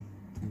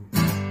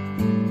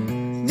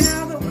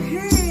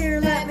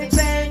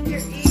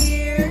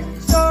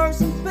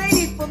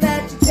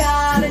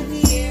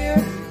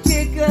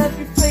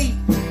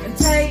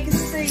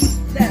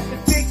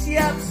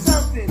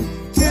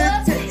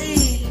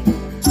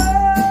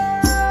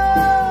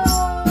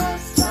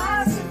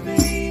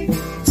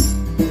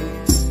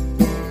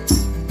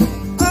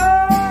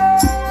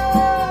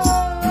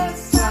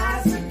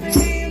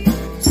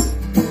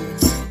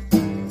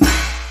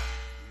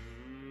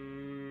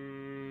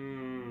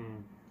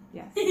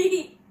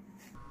Yes.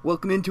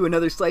 Welcome into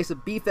another Slice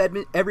of Beef,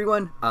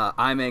 everyone.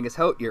 I'm Angus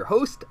Hout, your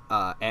host,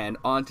 and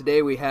on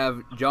today we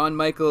have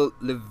John-Micheal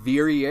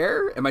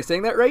Lelievre. Am I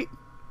saying that right?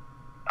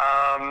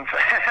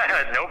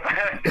 Nope.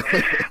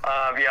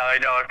 Yeah, I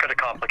know. I've got a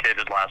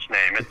complicated last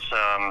name. It's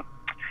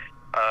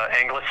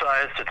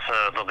anglicized.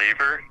 It's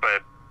Lelievre,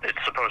 but it's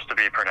supposed to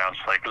be pronounced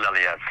like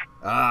Lelievre.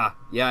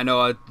 Yeah, I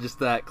know. Just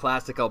that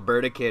classic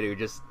Alberta kid who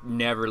just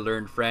never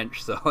learned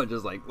French, so I'm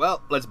just like,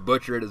 well, let's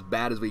butcher it as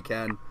bad as we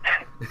can.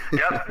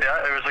 Yeah,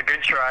 it was a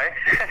good try.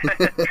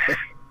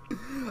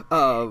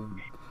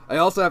 I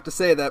also have to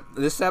say that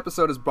this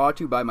episode is brought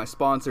to you by my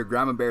sponsor,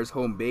 Gramma Bears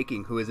Home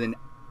Baking, who is in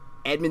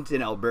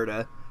Edmonton,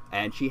 Alberta,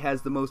 and she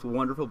has the most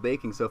wonderful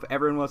baking. So if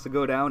everyone wants to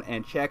go down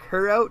and check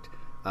her out,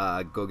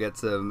 go get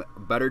some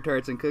butter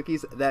tarts and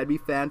cookies. That'd be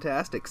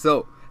fantastic.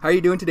 So, how are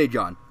you doing today,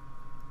 John?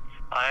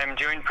 I'm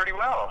doing pretty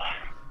well.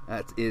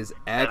 That is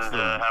excellent.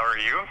 And how are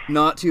you?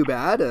 Not too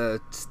bad.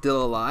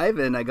 Still alive,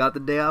 and I got the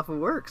day off of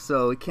work,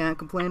 so we can't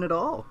complain at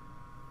all.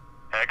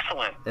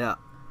 Excellent. Yeah.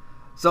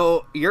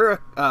 So,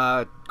 you're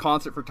a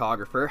concert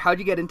photographer. How'd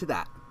you get into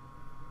that?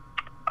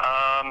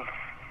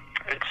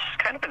 It's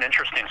kind of an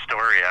interesting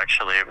story,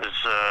 actually. It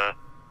was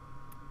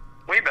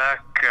way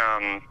back.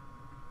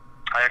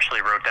 I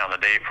actually wrote down the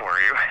date for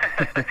you.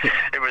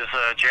 It was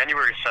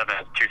January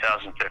 7th,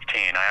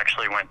 2015. I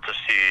actually went to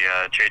see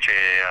JJ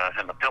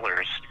and the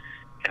Pillars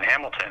in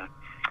Hamilton.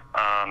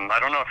 I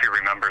don't know if you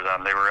remember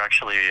them. They were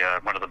actually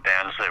one of the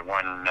bands that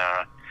won,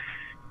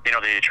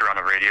 the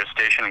Toronto radio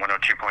station,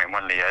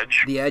 102.1 The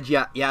Edge. The Edge,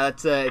 yeah.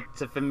 It's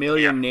a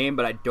familiar name,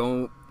 but I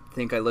don't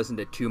think I listened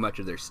to too much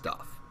of their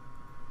stuff.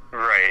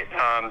 Right.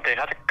 They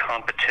had a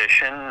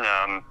competition.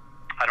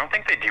 I don't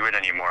think they do it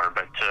anymore,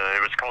 but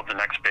it was called The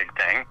Next Big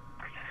Thing.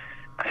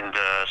 And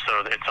so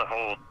it's a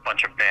whole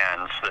bunch of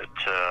bands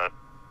that,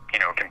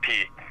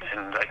 compete.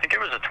 And I think it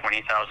was a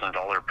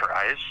 $20,000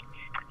 prize.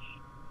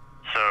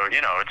 So,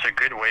 it's a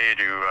good way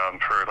to,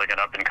 for like an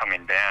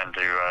up-and-coming band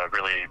to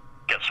really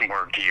get some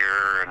more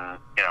gear and,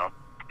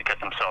 get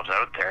themselves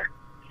out there.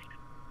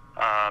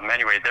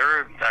 Anyway,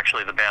 they're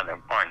actually the band that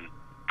won.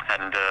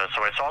 And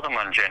so I saw them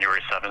on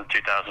January 7th,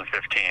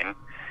 2015.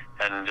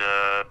 And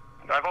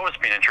I've always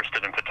been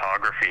interested in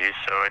photography,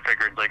 so I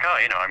figured,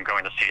 I'm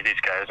going to see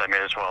these guys. I may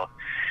as well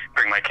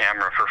bring my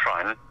camera for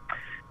fun,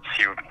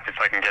 see if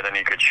I can get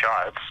any good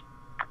shots.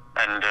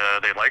 And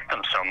they liked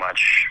them so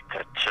much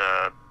that,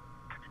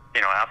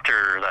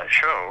 after that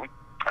show,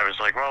 I was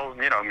like, well,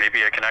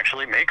 maybe I can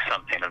actually make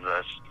something of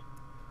this.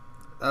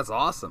 That's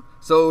awesome.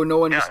 So no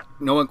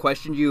one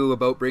questioned you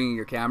about bringing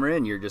your camera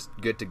in? You're just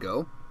good to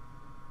go?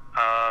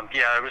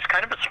 Yeah, it was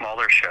kind of a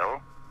smaller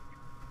show.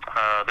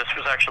 This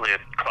was actually at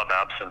Club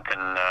Absinthe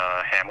in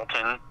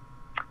Hamilton,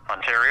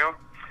 Ontario,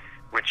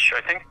 which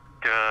I think,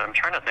 I'm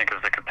trying to think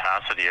of the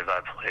capacity of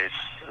that place.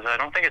 I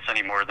don't think it's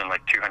any more than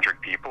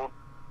 200 people.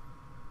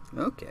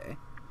 Okay.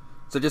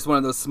 So just one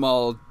of those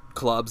small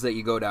clubs that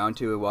you go down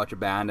to and watch a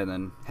band and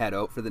then head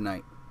out for the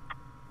night.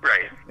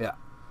 Right. Yeah.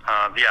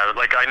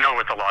 I know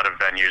with a lot of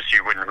venues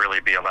you wouldn't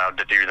really be allowed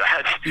to do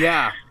that.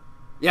 Yeah.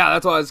 Yeah,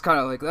 that's why I was kind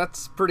of like,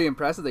 that's pretty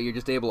impressive that you're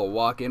just able to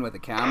walk in with a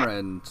camera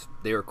and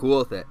they were cool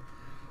with it.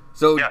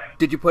 So,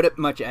 Did you put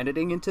much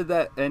editing into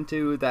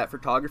that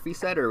photography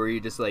set, or were you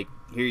just like,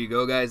 here you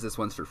go, guys, this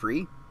one's for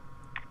free?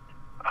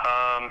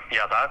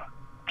 That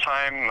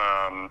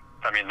time,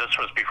 this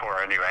was before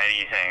I knew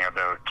anything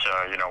about,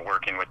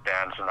 working with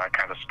bands and that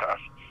kind of stuff.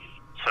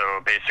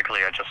 So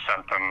basically I just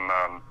sent them,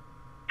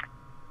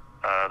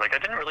 I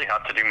didn't really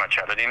have to do much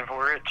editing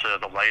for it.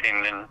 The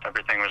lighting and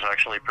everything was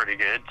actually pretty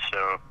good,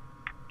 so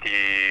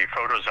the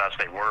photos as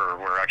they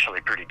were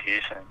actually pretty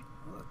decent.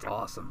 Well, that's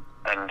awesome.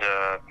 And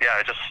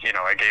I just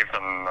I gave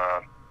them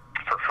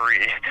for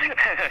free.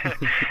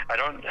 I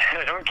don't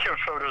give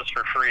photos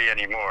for free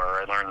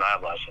anymore. I learned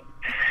that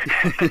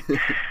lesson.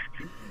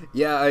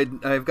 Yeah,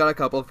 I've got a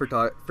couple of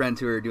friends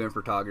who are doing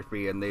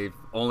photography, and they've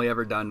only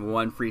ever done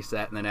one free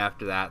set, and then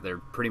after that, they're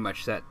pretty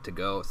much set to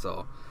go.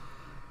 So,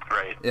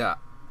 right. Yeah.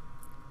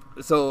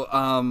 So,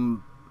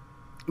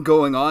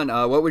 going on,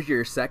 what was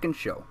your second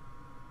show?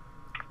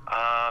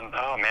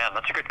 Oh man,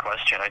 that's a good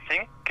question. I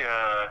think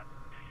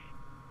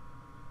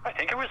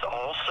it was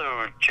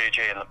also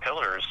JJ and the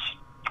Pillars,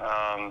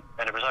 and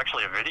it was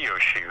actually a video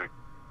shoot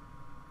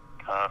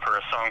for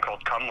a song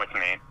called "Come With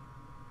Me."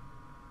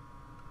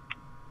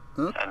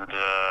 Huh? And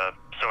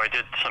so I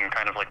did some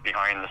kind of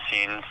behind the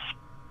scenes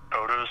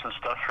photos and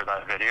stuff for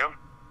that video.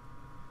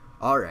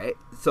 All right.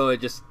 So it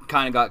just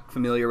kind of got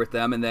familiar with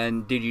them, and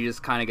then did you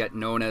just kind of get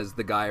known as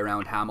the guy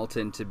around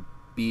Hamilton to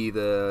be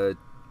the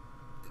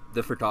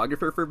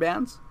photographer for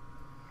bands?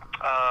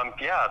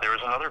 There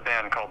was another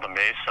band called the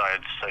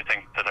Maysides, I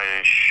think, that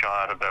I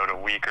shot about a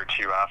week or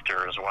two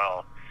after as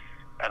well.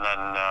 And then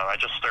I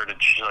just started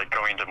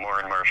going to more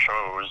and more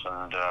shows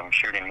and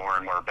shooting more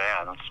and more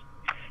bands,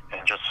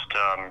 and just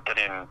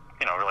getting,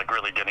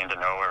 really getting to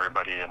know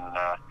everybody, and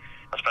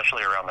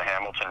especially around the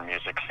Hamilton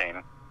music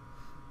scene.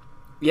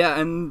 Yeah,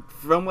 and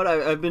from what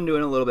I've been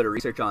doing a little bit of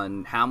research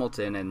on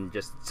Hamilton and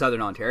just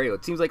Southern Ontario,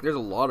 it seems like there's a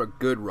lot of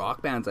good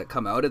rock bands that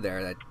come out of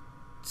there that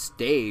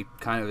stay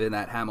kind of in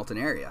that Hamilton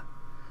area.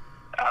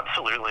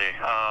 Absolutely.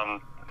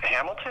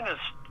 Hamilton is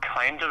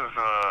kind of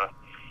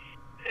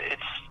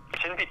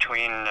it's in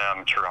between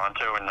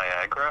Toronto and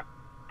Niagara,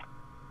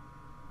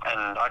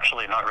 and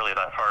actually not really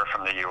that far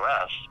from the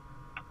U.S.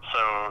 So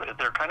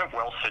they're kind of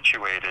well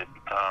situated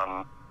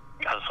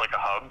as like a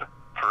hub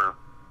for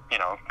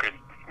good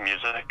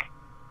music,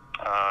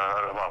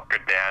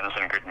 good bands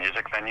and good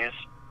music venues.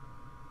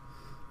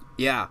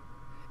 Yeah,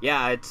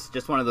 it's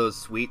just one of those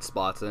sweet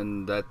spots,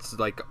 and that's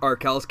like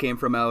Arkells came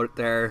from out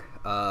there.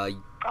 The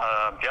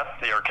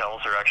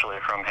Arkells are actually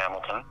from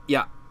Hamilton.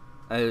 Yeah,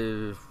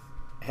 I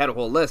had a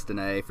whole list,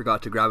 and I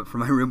forgot to grab it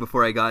from my room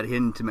before I got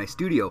into my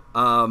studio.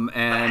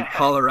 And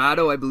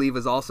Colorado, I believe,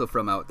 is also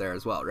from out there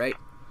as well, right?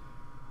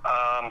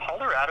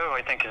 Colorado,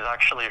 I think, is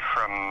actually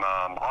from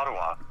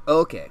Ottawa.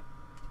 Okay.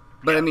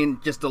 But, yeah. I mean,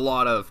 just a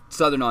lot of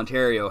Southern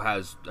Ontario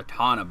has a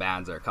ton of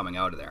bands that are coming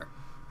out of there.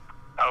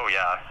 Oh,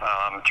 yeah.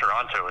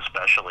 Toronto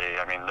especially.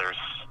 I mean, there's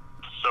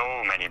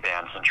so many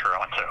bands in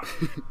Toronto.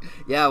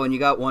 Yeah, when you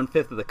got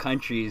 1/5 of the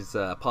country's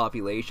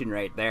population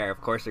right there,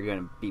 of course they're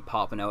going to be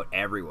popping out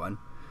everyone.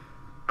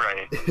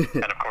 Right.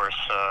 And of course,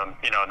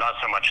 not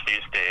so much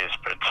these days,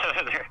 but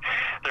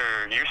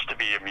there used to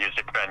be a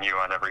music venue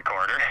on every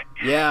corner.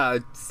 Yeah,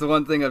 it's the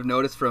one thing I've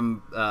noticed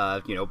from,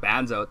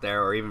 bands out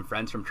there, or even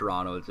friends from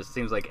Toronto. It just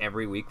seems like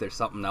every week there's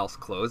something else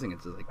closing.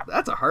 It's just like,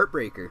 that's a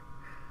heartbreaker.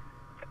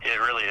 It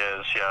really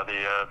is, yeah.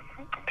 The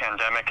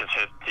pandemic has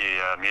hit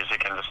the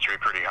music industry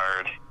pretty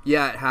hard.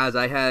 Yeah, it has.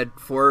 I had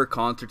 4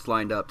 concerts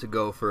lined up to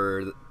go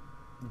for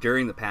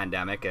during the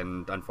pandemic,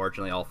 and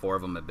unfortunately all 4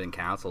 of them have been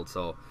canceled,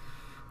 so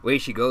way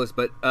she goes.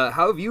 But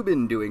how have you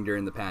been doing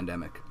during the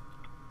pandemic?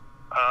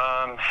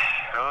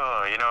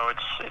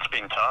 It's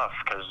been tough,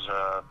 because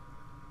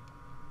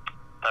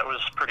that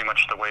was pretty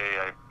much the way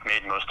I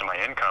made most of my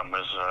income,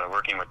 was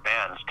working with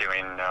bands,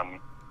 doing,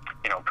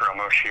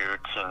 promo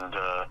shoots and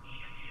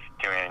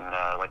doing,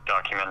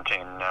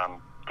 documenting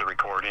the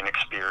recording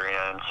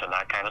experience and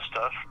that kind of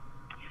stuff.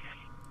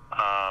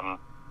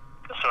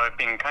 So I've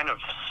been kind of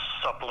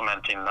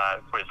supplementing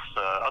that with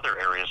other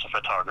areas of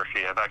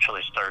photography. I've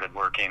actually started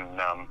working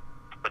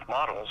with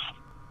models.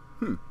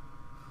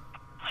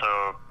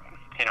 So,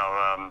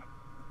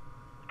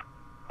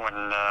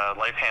 when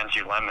life hands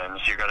you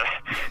lemons, you gotta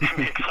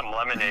make some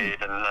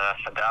lemonade and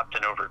adapt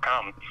and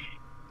overcome.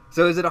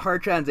 So is it a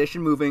hard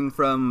transition moving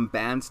from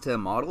bands to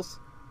models?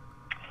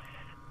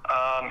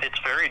 It's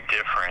very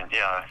different,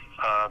 yeah.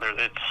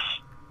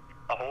 It's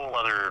a whole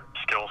other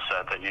skill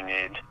set that you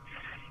need.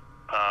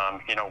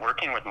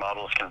 Working with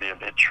models can be a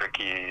bit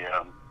tricky,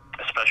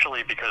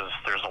 especially because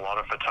there's a lot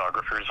of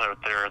photographers out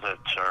there that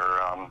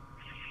are,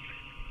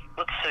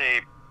 let's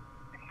say,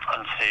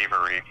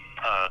 unsavory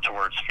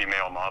towards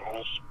female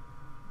models.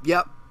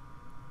 Yep.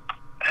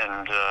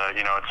 And,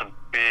 it's a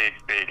big,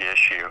 big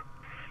issue.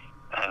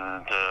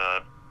 And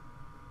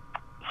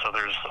so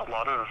there's a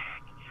lot of,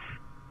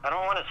 I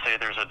don't want to say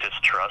there's a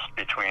distrust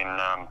between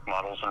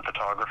models and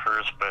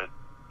photographers, but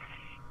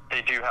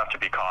they do have to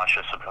be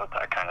cautious about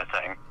that kind of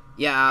thing.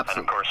 Yeah,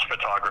 absolutely. And of course,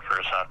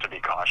 photographers have to be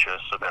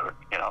cautious about,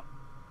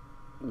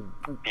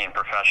 being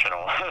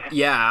professional.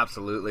 Yeah,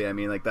 absolutely. I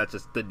mean, that's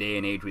just the day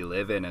and age we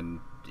live in,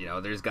 and,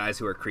 there's guys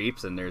who are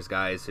creeps, and there's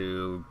guys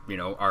who,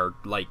 are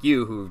like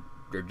you, who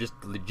are just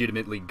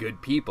legitimately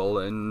good people,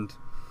 and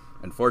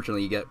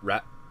unfortunately you get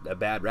a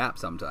bad rap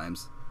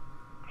sometimes.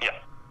 Yeah.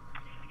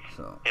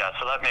 So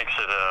that makes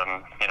it,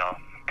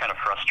 kind of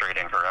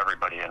frustrating for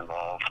everybody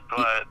involved.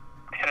 But,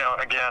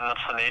 again,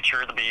 that's the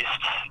nature of the beast.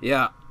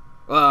 Yeah.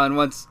 Well, and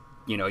once,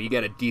 you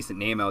get a decent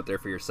name out there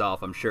for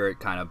yourself, I'm sure it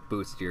kind of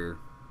boosts your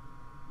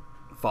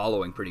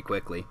following pretty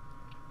quickly.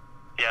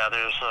 Yeah,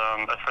 there's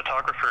a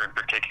photographer in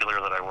particular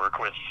that I work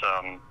with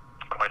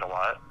quite a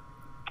lot.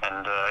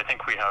 And I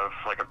think we have,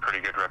 a pretty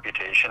good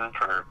reputation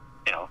for,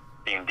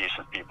 being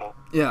decent people.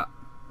 Yeah.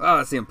 Well,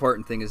 that's the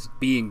important thing, is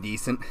being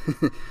decent.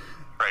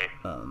 Right.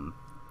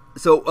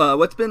 So,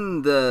 what's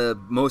been the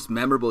most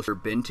memorable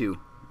you've been to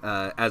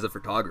as a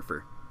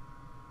photographer?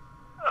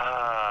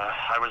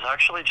 I was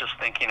actually just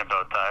thinking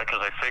about that,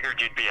 because I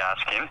figured you'd be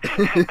asking.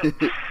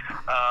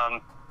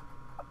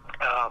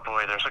 Oh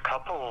boy, there's a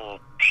couple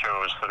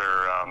shows that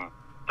are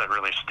that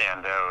really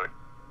stand out.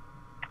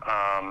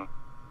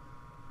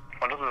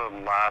 One of the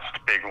last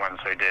big ones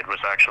I did was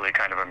actually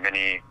kind of a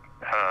mini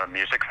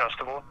music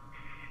festival,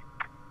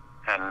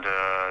 and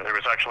it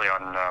was actually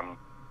on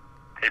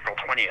April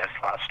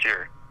 20th last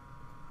year.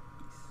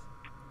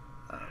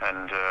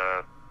 And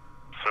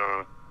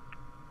so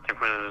it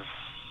was,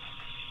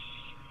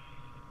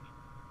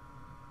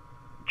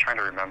 I'm trying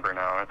to remember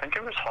now, I think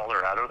it was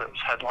Colorado that was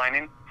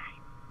headlining.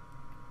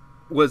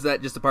 Was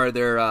that just a part of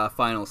their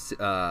final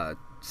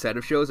set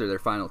of shows, or their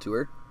final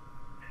tour?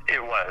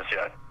 It was,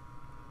 yeah.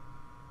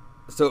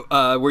 So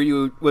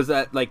was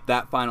that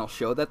that final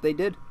show that they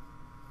did?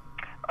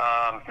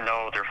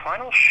 No, their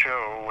final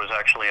show was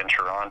actually in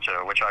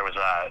Toronto, which I was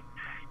at.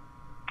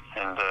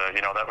 And,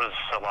 that was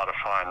a lot of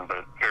fun,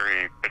 but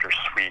very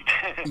bittersweet.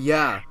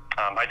 Yeah.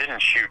 I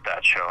didn't shoot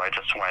that show. I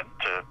just went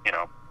to,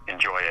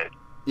 enjoy it.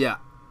 Yeah.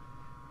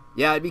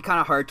 Yeah, it'd be kind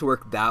of hard to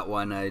work that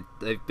one.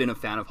 I've been a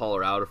fan of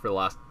Colorado for the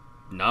last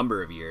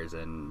number of years,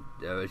 and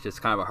it was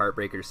just kind of a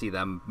heartbreaker to see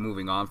them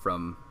moving on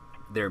from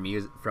their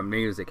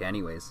music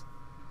anyways.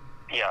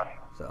 Yeah.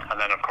 So. And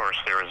then, of course,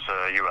 there was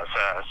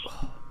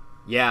USS.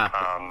 Yeah.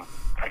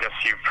 I guess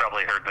you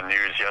probably heard the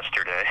news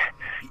yesterday.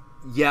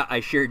 Yeah, I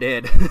sure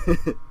did.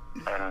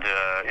 And,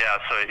 yeah,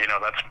 so, you know,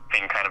 that's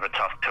been kind of a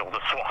tough pill to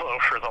swallow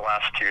for the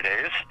last 2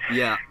 days.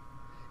 Yeah.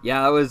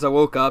 Yeah, I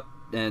woke up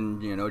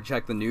and, you know,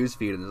 checked the news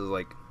feed, and it was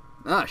like,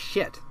 oh,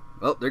 shit.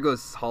 Well, there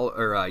goes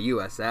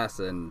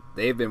USS, and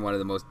they've been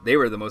they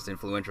were the most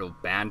influential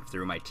band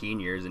through my teen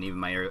years and even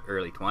my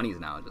early 20s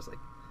now. Just like,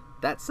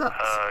 that sucks.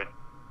 Oh,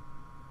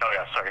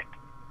 yeah, sorry.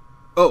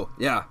 Oh,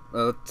 yeah.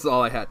 That's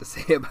all I had to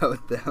say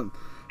about them.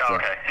 Oh, so,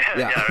 okay.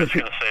 Yeah. Yeah, I was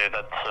going to say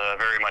that's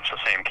very much the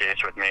same case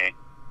with me.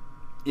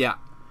 Yeah.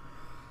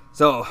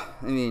 So,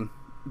 I mean,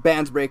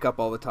 bands break up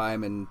all the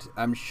time, and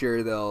I'm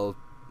sure they'll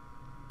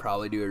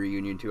probably do a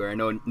reunion tour. I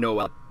know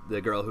Noelle,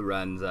 the girl who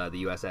runs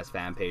the USS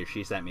fan page,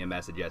 she sent me a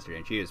message yesterday,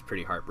 and she was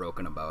pretty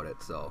heartbroken about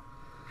it. So.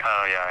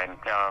 Oh, yeah. And,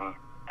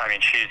 I mean,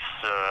 she's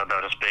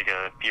about as big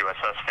a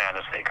USS fan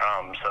as they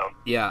come, so.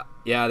 Yeah,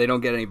 they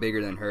don't get any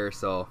bigger than her,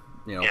 so,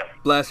 you know,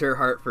 Bless her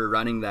heart for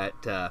running that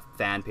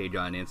fan page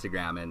on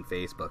Instagram and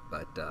Facebook,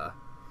 but,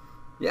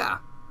 yeah,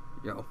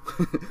 you know,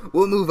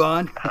 we'll move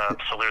on.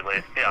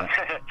 Absolutely, yeah.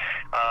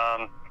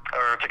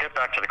 Or to get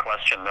back to the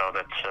question, though,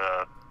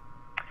 that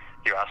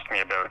you asked me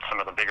about some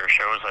of the bigger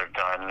shows I've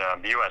done,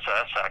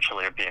 USS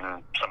actually have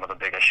been some of the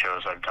biggest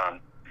shows I've done.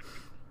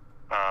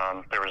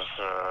 There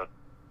was,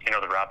 you know,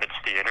 the Rapids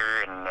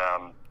Theater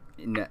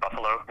in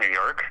Buffalo, New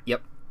York.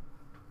 Yep.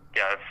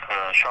 Yeah,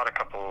 I've shot a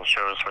couple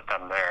shows with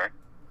them there.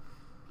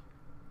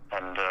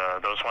 And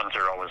those ones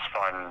are always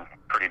fun,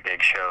 pretty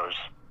big shows.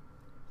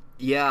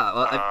 Yeah,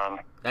 well,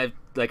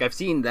 I've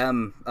seen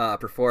them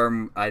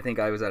perform. I think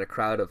I was at a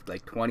crowd of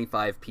like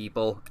 25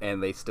 people,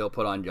 and they still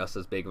put on just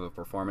as big of a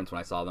performance when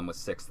I saw them with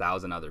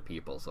 6,000 other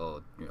people.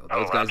 So, you know,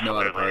 those guys know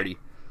how to party.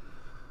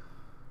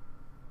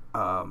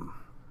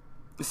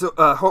 So,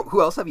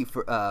 who else have you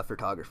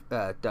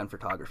done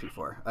photography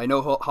for? I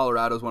know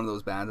Colorado's one of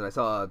those bands, and I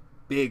saw a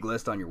big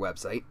list on your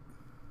website.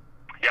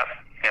 Yep.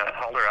 Yeah,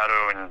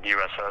 Colorado and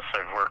USS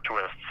I've worked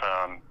with,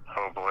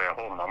 oh boy, a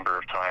whole number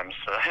of times.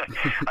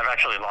 I've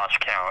actually lost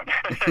count.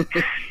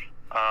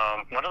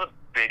 One of the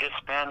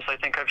biggest bands I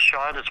think I've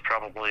shot is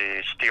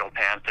probably Steel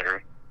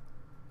Panther.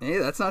 Hey,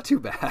 that's not too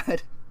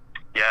bad.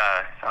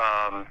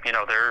 Yeah, you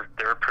know,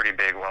 they're a pretty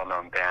big,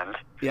 well-known band.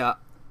 Yeah.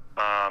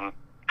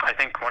 I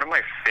think one of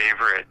my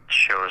favorite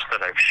shows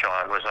that I've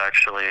shot was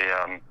actually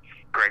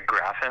Greg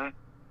Graffin,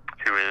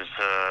 who is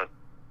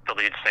the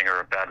lead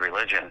singer of Bad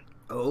Religion.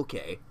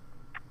 Okay.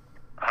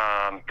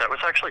 That was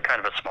actually kind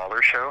of a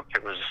smaller show.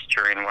 It was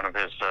during one of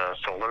his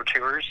solo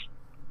tours.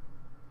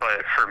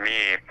 But for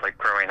me, like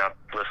growing up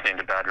listening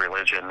to Bad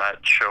Religion, that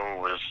show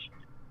was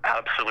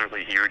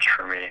absolutely huge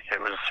for me. It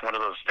was one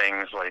of those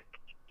things like,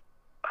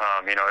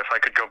 you know, if I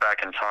could go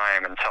back in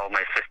time and tell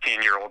my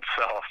 15-year-old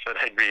self that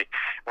I'd be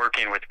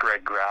working with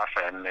Greg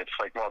Graffin, it's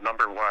like, well,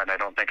 number one, I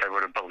don't think I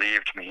would have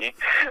believed me.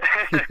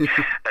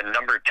 And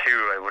number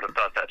two, I would have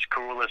thought that's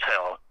cool as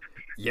hell.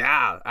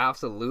 Yeah,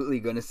 absolutely.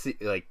 Gonna see,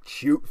 like,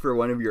 shoot for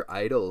one of your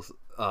idols.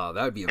 That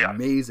would be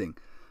amazing.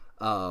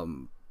 How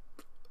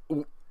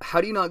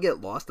do you not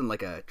get lost in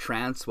like a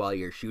trance while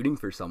you're shooting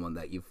for someone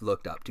that you've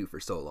looked up to for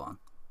so long?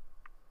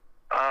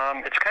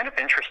 It's kind of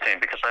interesting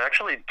because I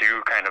actually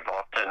do kind of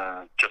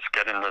often just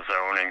get in the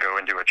zone and go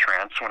into a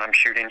trance when I'm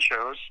shooting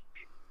shows,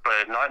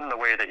 but not in the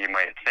way that you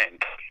might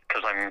think,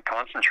 because I'm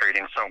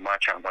concentrating so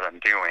much on what I'm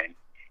doing.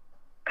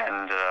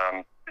 And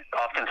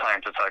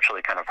oftentimes it's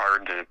actually kind of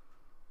hard to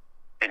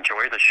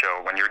enjoy the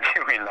show when you're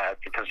doing that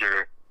because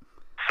you're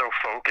so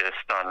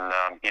focused on,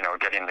 you know,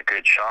 getting the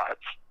good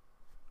shots.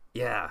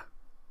 Yeah.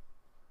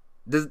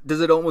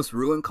 Does it almost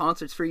ruin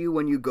concerts for you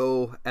when you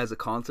go as a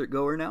concert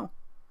goer now?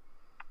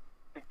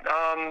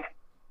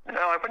 No,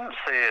 I wouldn't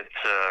say it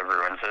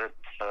ruins it.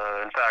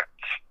 In fact,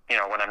 you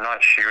know, when I'm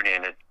not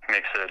shooting, it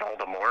makes it all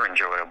the more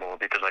enjoyable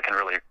because I can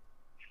really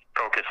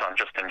focus on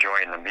just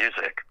enjoying the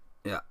music.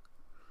 Yeah.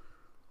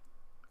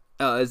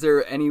 Is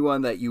there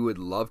anyone that you would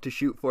love to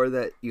shoot for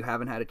that you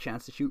haven't had a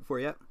chance to shoot for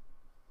yet?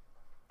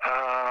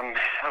 Oh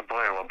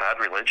boy, well, Bad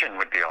Religion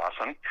would be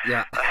awesome.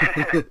 Yeah.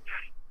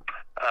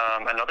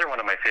 Another one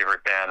of my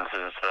favorite bands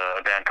is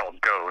a band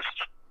called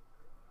Ghost.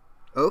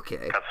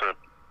 Okay. That's a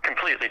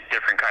completely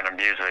different kind of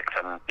music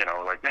than, you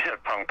know, like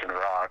punk and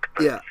rock.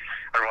 But, yeah.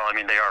 Or, well, I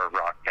mean, they are a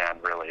rock band,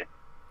 really.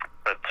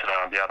 But,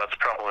 yeah, that's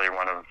probably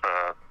one of,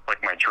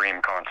 like, my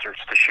dream concerts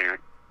to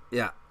shoot.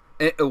 Yeah.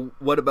 And,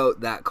 what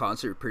about that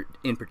concert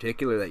in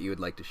particular that you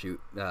would like to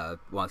shoot,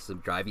 wants to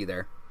drive you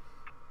there?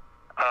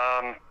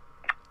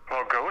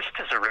 Well, Ghost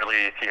is a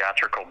really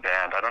theatrical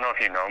band. I don't know if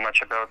you know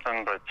much about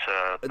them, but,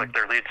 like,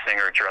 their lead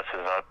singer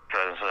dresses up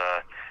as,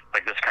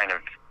 like, this kind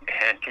of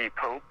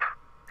anti-pope.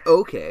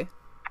 Okay.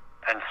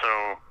 And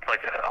so,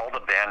 like, all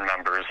the band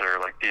members are,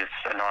 like, these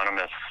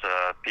anonymous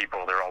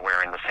people. They're all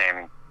wearing the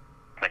same,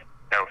 like,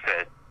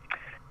 outfit.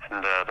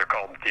 and they're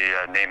called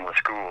the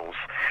Nameless Ghouls.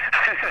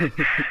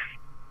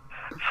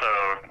 So,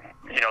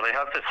 you know, they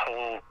have this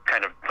whole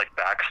kind of like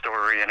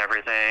backstory and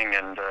everything,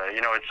 and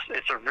you know,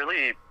 it's a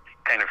really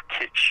kind of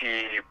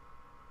kitschy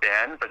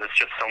band, but it's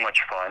just so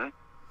much fun.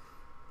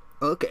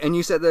 Okay, and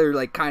you said they're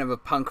like kind of a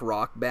punk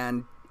rock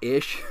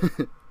band-ish?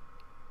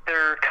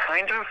 They're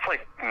kind of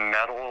like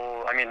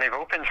metal. I mean, they've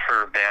opened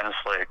for bands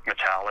like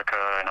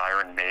Metallica and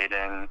Iron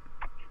Maiden,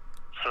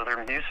 so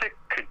their music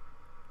could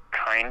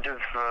kind of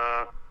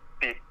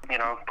be, you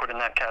know, put in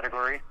that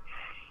category.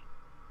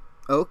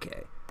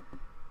 Okay.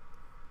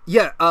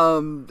 Yeah,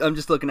 I'm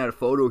just looking at a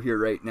photo here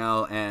right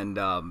now, and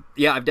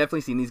yeah, I've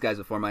definitely seen these guys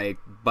before. My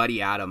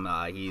buddy Adam,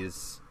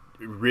 he's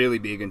really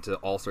big into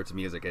all sorts of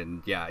music,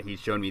 and yeah, he's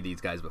shown me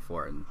these guys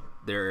before, and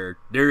they're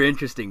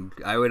interesting.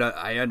 I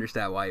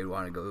understand why you'd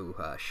want to go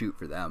shoot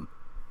for them.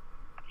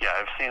 Yeah,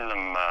 I've seen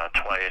them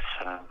twice,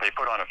 and they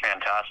put on a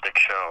fantastic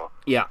show.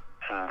 Yeah.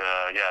 And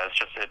yeah,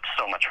 it's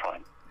so much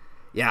fun.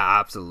 Yeah,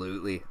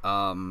 absolutely.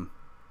 I'm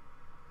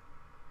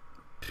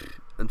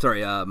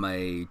sorry,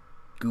 my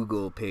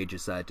Google page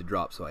decided to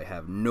drop, so I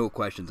have no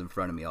questions in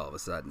front of me all of a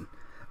sudden.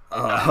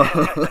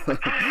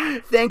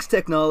 Thanks,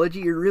 technology.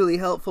 You're really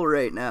helpful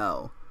right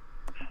now.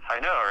 I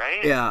know,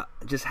 right? Yeah,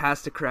 it just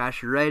has to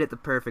crash right at the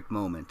perfect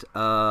moment.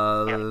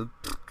 Yeah.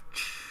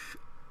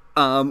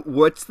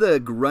 What's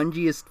the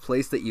grungiest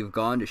place that you've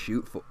gone to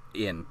shoot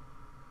in?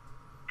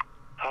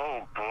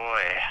 Oh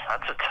boy,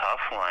 that's a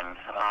tough one.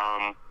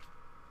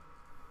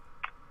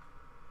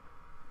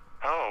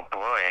 Oh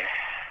boy,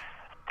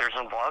 there's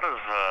a lot of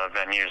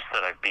venues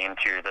that I've been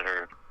to that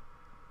are,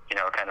 you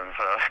know, kind of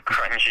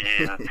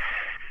grungy and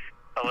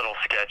a little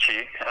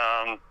sketchy.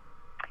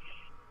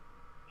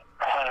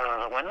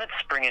 The one that's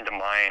springing to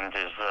mind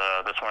is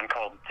this one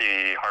called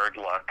the Hard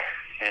Luck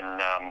in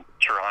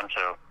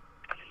Toronto.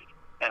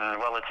 And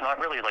while it's not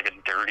really like a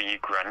dirty,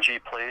 grungy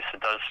place,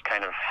 it does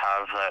kind of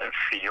have that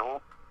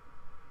feel.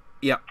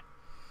 Yep.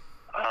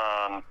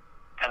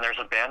 And there's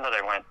a band that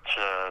I went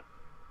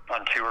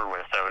on tour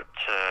with out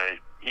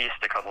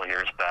east a couple of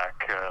years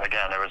back.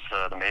 Again, it was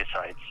the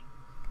Maysides.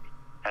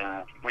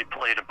 And we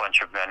played a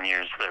bunch of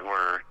venues that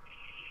were,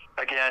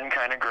 again,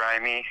 kind of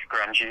grimy,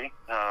 grungy.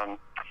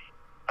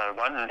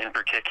 One in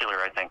particular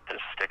I think that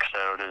sticks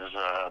out is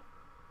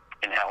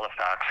in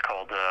Halifax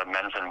called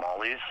Men's and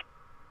Molly's.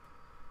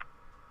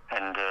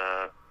 And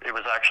it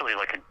was actually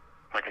like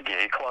a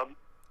gay club.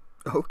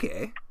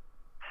 Okay.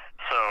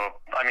 So,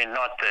 I mean,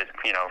 not that,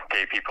 you know,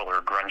 gay people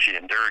are grungy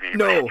and dirty.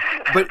 No,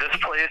 but this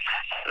place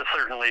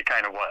certainly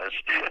kind of was.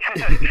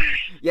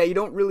 Yeah, you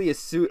don't really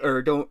assume,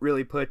 or don't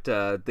really put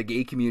the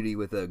gay community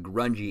with a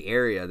grungy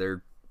area.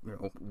 They're, you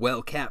know,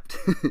 well kept.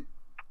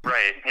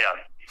 Right, yeah.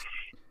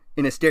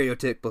 In a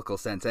stereotypical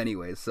sense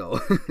anyways, so.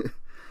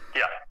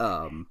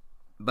 Yeah.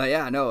 But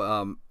yeah,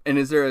 no, and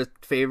is there a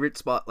favorite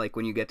spot, like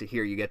when you get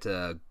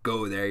to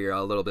go there, you're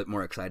a little bit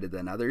more excited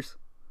than others?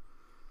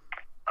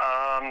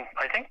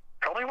 I think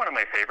probably one of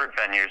my favorite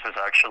venues is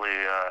actually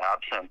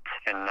Absinthe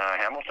in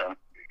Hamilton.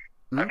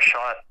 Mm-hmm. I've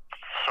shot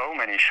so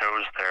many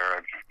shows there,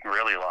 I've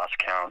really lost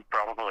count.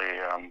 Probably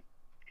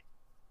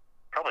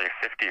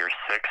 50 or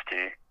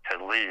 60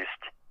 at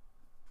least.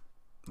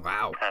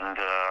 Wow. And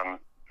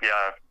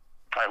yeah,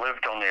 I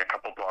lived only a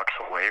couple blocks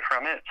away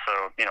from it,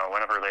 so, you know,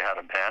 whenever they had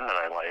a band that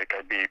I like,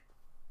 I'd be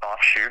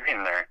off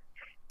shooting there.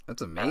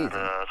 That's amazing. And,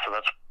 so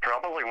that's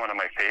probably one of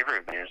my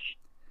favorite views.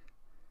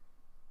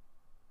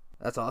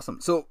 That's awesome.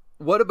 So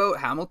what about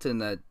Hamilton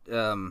that,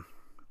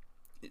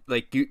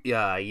 like,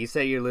 you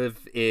say you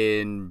live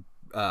in,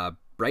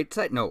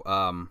 Brightside? No,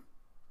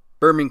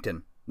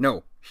 Burlington.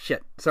 No,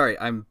 shit. Sorry,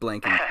 I'm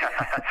blanking.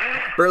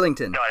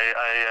 Burlington. No,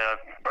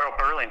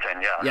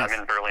 Burlington, yeah. Yes.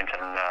 I'm in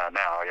Burlington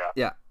now, yeah.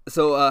 Yeah.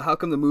 So how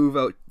come the move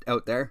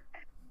out there?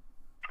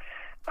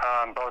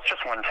 Well, it's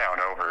just one town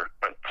over,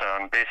 but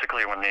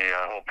basically when the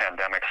whole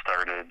pandemic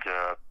started,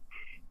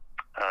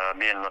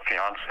 me and the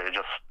fiance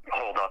just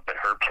holed up at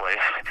her place.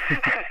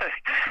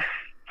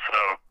 So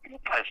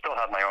I still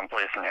have my own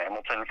place in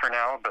Hamilton for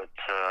now, but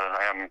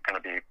I am going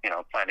to be, you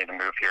know, planning to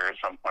move here at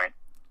some point.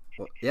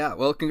 Well, yeah.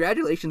 Well,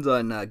 congratulations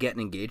on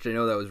getting engaged. I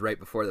know that was right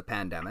before the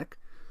pandemic.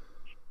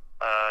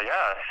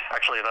 Yeah,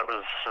 actually that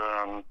was,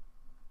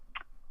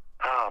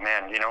 oh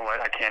man, you know what?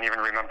 I can't even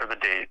remember the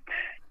date.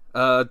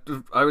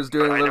 I was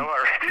doing a little...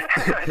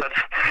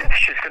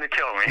 She's going to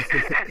kill me.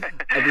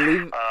 I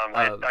believe...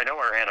 I know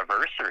our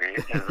anniversary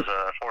is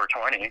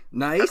 4/20.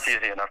 Nice. That's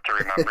easy enough to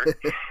remember.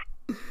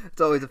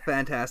 It's always a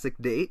fantastic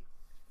date.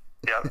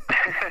 Yep.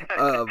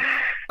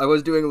 I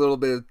was doing a little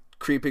bit of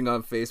creeping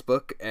on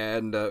Facebook,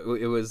 and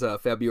it was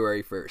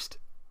February 1st.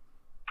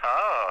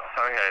 Oh,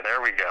 okay,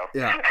 there we go.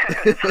 Yeah.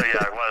 So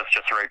yeah, it was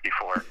just right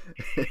before.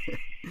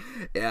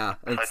 Yeah.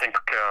 I think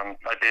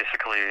I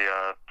basically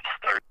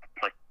started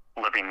like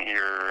living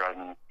here,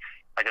 and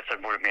I guess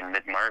it would have been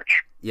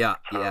mid-March. Yeah,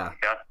 so, yeah.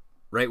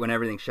 Right when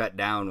everything shut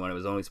down, when it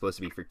was only supposed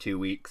to be for 2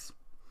 weeks.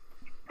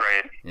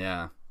 Right.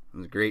 Yeah, it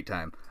was a great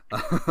time.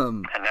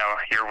 And now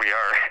here we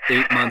are.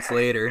 8 months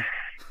later.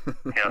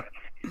 Yeah.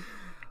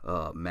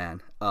 Oh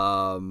man.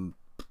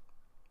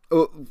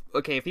 Oh,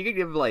 okay, if you could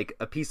give like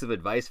a piece of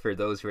advice for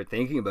those who are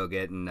thinking about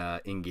getting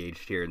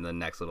engaged here in the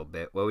next little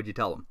bit, what would you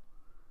tell them?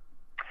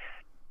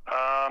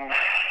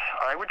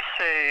 I would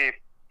say,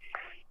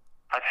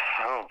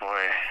 oh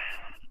boy,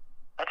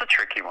 that's a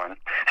tricky one.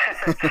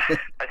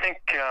 I think,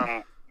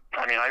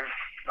 I mean,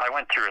 I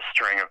went through a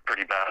string of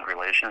pretty bad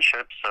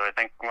relationships, so I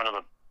think one of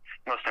the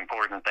most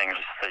important things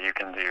that you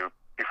can do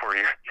before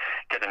you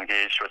get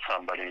engaged with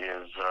somebody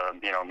is,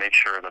 make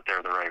sure that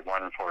they're the right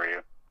one for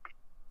you.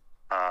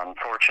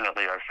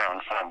 Fortunately, I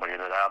found somebody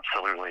that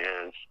absolutely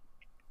is.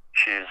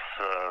 She's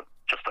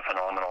just a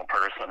phenomenal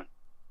person,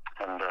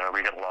 and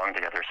we get along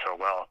together so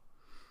well.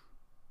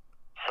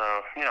 So,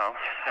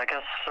 I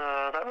guess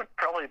that would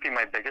probably be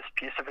my biggest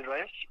piece of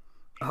advice.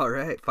 All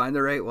right, find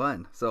the right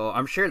one. So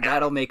I'm sure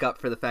that'll make up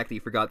for the fact that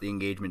you forgot the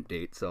engagement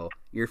date, so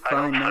you're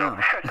fine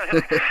now.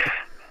 So.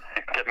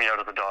 Get me out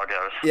of the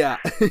doghouse. Yeah.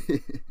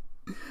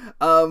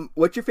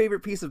 What's your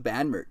favorite piece of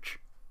band merch?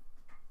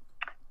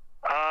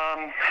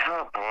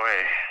 Oh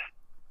boy.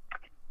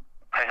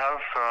 I've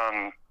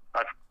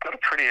got a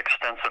pretty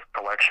extensive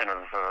collection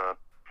of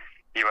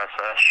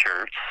USS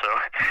shirts, so,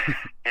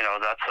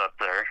 that's up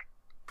there.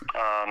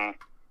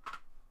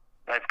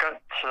 I've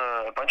got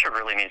a bunch of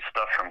really neat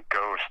stuff from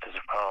Ghost as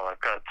well. I've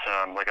got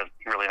like a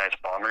really nice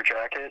bomber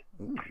jacket.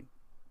 Ooh.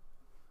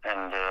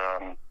 And,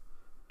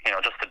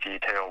 just the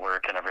detail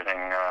work and everything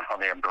on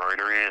the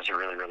embroidery is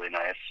really, really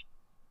nice.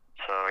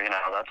 So,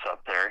 that's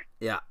up there.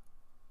 Yeah.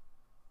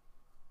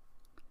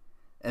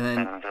 And then...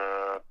 And,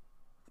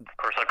 of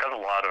course, I've got a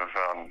lot of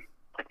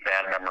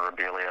band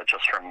memorabilia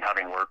just from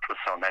having worked with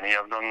so many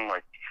of them.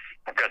 Like,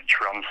 I've got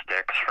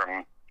drumsticks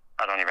from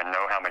I don't even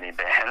know how many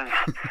bands.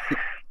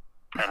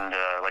 And,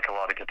 a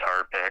lot of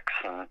guitar picks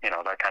and,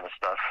 that kind of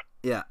stuff.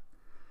 Yeah.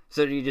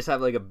 So do you just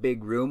have, like, a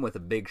big room with a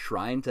big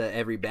shrine to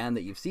every band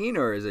that you've seen,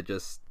 or is it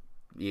just,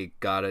 you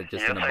got it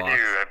just in a box? Yes, I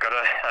do.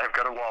 I've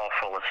got a wall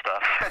full of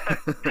stuff.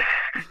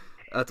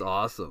 That's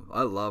awesome.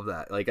 I love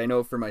that. Like, I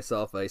know for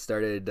myself, I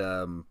started,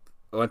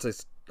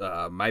 once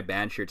my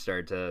band shirt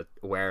started to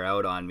wear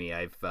out on me,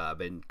 I've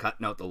been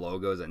cutting out the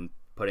logos and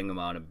putting them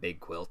on a big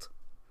quilt.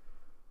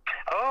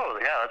 Oh,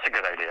 yeah, that's a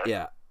good idea.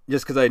 Yeah.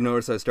 Just because I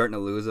noticed I was starting to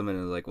lose them, and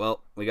it was like,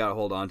 well, we got to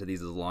hold on to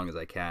these as long as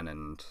I can,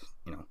 and,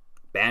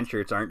 band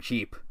shirts aren't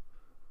cheap.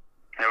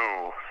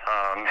 No,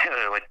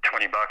 they're like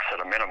 $20 at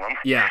a minimum.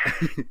 Yeah.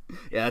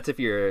 Yeah, that's if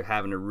you're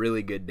having a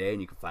really good day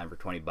and you can find for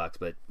 $20,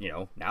 but,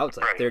 now it's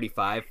like right.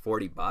 $35,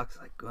 $40.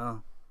 Like,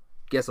 well,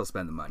 guess I'll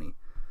spend the money.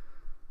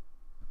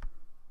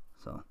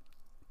 So,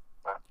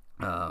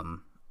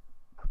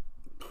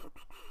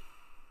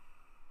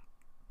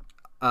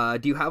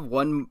 do you have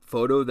one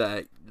photo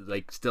that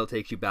like still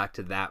takes you back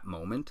to that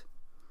moment?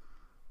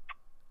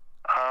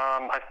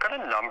 I've got a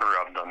number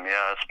of them,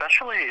 yeah.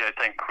 Especially, I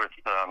think with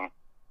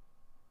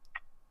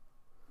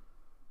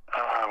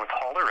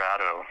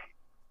Colorado,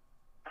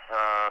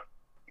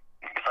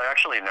 because I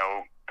actually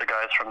know the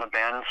guys from the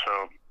band,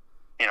 so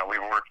we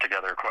work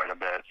together quite a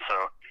bit.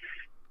 So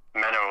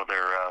Menno,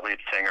 their lead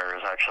singer,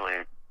 is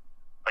actually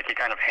like he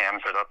kind of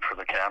hams it up for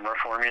the camera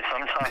for me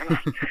sometimes.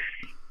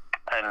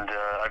 And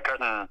I've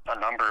gotten a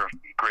number of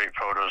great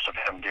photos of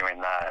him doing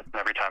that. And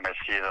every time I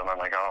see them, I'm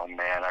like, oh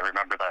man, I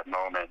remember that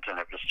moment. And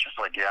it was just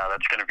like, yeah,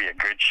 that's going to be a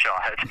good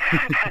shot.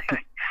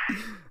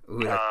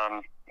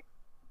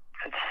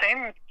 It's the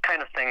same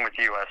kind of thing with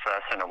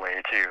USS in a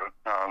way too.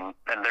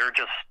 And they're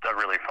just a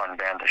really fun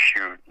band to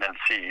shoot and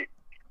see.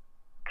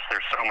 Because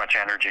there's so much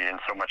energy and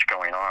so much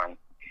going on.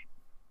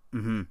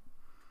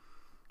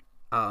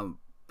 Mm-hmm.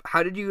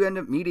 How did you end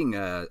up meeting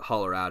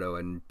Colorado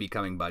and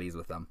becoming buddies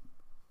with them?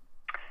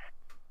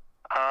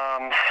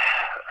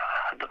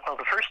 Well,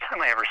 the first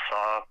time I ever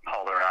saw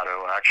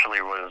Colorado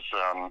actually was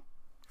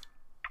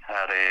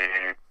at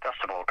a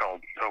festival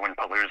called Owen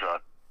Palooza,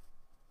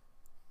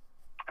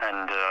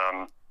 and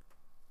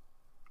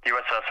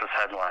USS was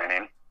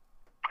headlining,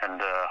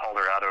 and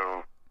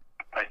Colorado,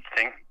 I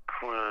think,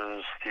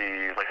 was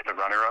the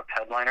runner-up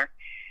headliner.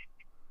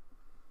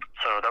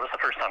 So that was the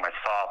first time I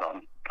saw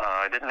them.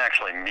 I didn't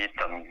actually meet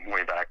them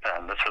way back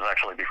then. This was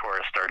actually before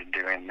I started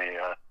doing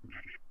the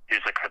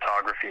music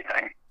photography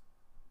thing.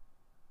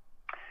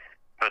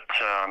 But,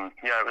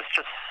 it was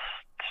just,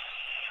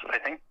 I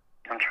think,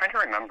 I'm trying to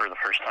remember the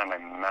first time I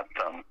met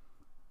them.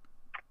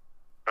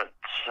 But,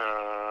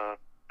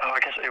 I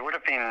guess it would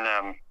have been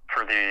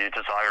for the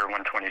Desire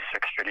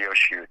 126 video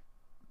shoot.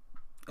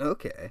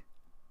 Okay.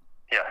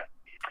 Yeah.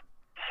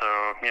 So,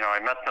 I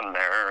met them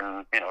there,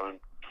 and, I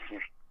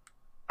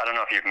don't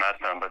know if you've met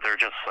them, but they're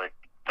just, like,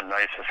 the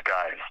nicest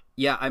guys.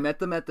 Yeah, I met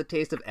them at the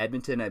Taste of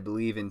Edmonton, I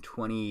believe, in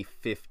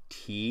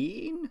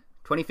 2015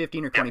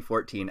 or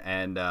 2014,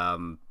 and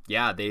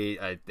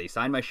they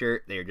signed my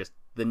shirt. They're just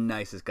the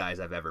nicest guys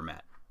I've ever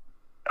met.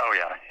 Oh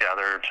yeah,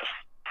 they're just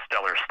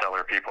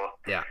stellar people.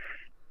 Yeah.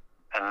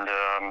 And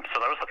so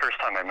that was the first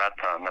time I met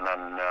them, and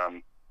then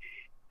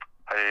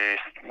I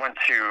went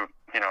to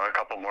a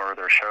couple more of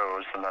their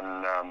shows, and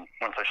then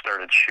once I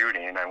started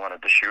shooting, I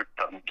wanted to shoot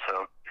them,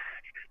 so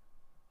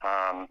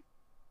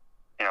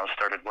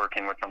started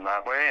working with them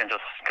that way, and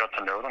just got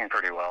to know them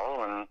pretty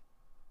well, and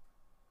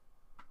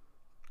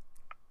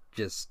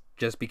just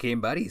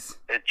became buddies.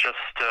 It just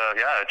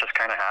it just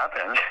kind of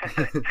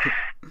happened.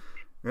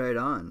 Right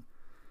on.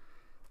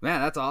 Man,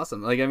 that's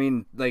awesome. Like, I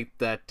mean, like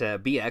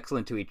that "Be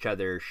Excellent to Each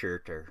Other"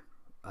 shirt, or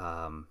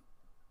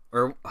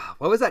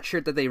what was that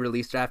shirt that they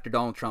released after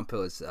Donald Trump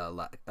was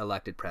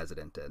elected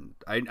president? And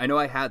I know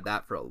I had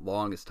that for the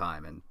longest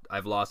time, and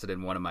I've lost it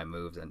in one of my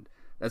moves, and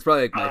that's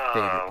probably like my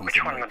favorite piece.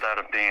 Which one would that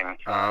have been?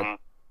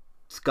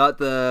 It's got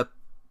the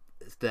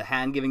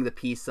hand giving the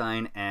peace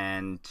sign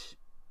and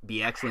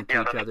 "Be excellent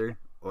to each other"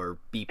 or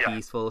 "Be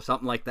peaceful,"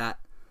 something like that.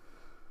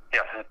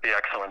 Yeah, "Be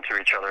excellent to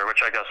each other,"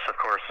 which I guess, of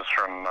course, is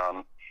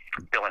from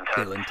Bill and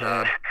Ted. Bill and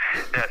Ted.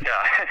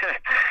 Yeah.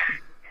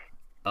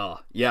 Oh,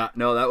 yeah.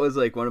 No, that was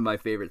like one of my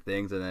favorite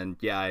things. And then,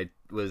 I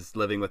was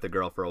living with a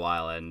girl for a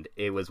while, and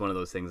it was one of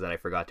those things that I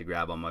forgot to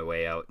grab on my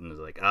way out, and was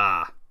like,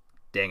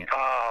 dang it.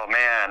 Oh,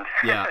 man.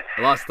 Yeah,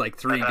 I lost like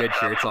 3 good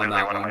shirts on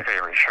that one. One of my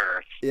favorite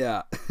shirts.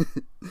 Yeah.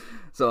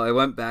 So I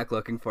went back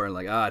looking for it, and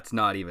like, it's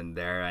not even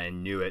there. I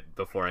knew it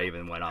before I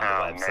even went on the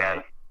website.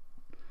 Man.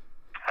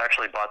 I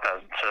actually bought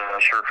that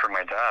shirt for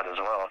my dad as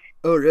well.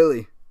 Oh,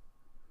 really?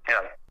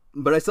 Yeah.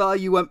 But I saw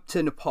you went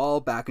to Nepal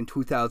back in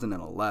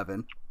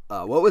 2011.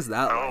 What was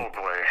that like? Oh,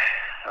 boy.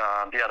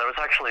 That was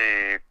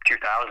actually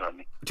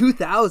 2000.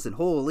 2000?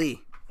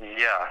 Holy.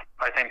 Yeah.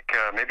 I think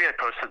maybe I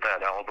posted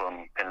that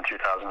album in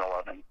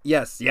 2011.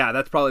 Yes. Yeah,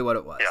 that's probably what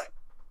it was. Yeah.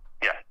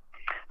 Yeah.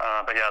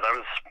 But yeah, that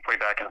was way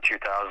back in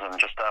 2000,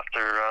 just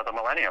after the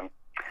millennium.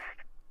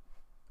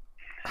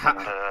 And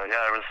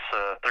I was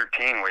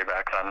 13 way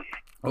back then.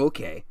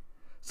 Okay.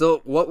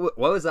 So what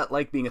was that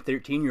like being a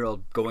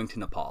 13-year-old going to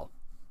Nepal?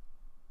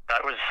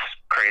 That was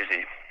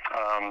crazy.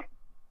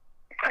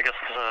 I guess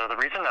the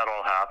reason that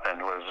all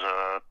happened was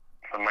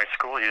my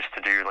school used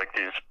to do like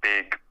these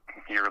big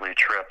yearly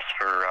trips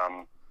for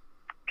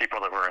people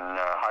that were in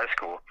high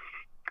school,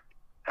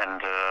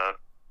 and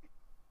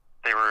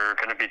they were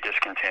going to be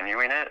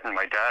discontinuing it, and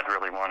my dad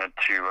really wanted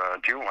to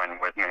do one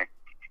with me.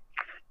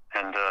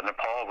 And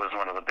Nepal was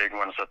one of the big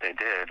ones that they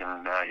did,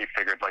 and he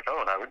figured like,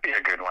 that would be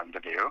a good one to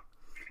do.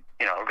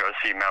 You know, go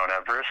see Mount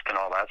Everest and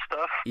all that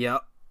stuff. Yeah.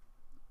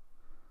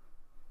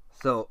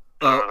 So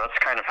that's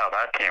kind of how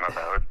that came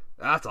about.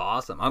 That's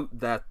awesome.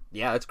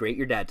 That's great.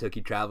 Your dad took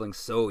you traveling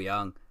so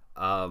young.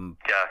 Yeah.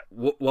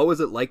 What was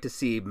it like to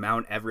see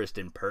Mount Everest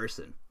in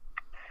person?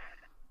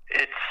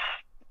 It's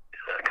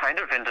kind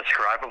of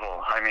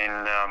indescribable. I mean,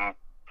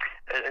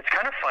 it's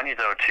kind of funny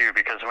though too,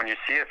 because when you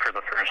see it for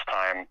the first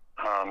time,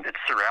 it's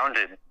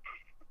surrounded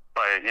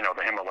by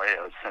the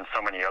Himalayas and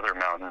so many other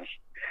mountains,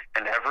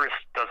 and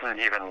Everest doesn't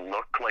even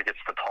look like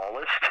it's the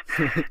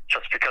tallest,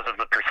 just because of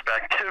the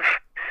perspective.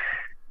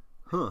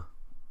 Huh.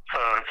 So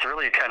it's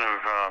really kind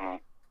of,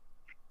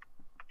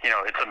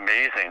 it's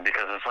amazing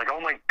because it's like, oh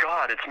my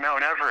God, it's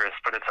Mount Everest,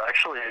 but it's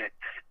actually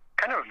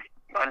kind of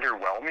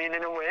underwhelming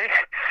in a way.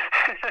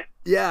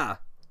 Yeah.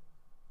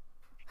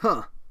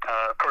 Huh.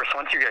 Of course,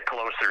 once you get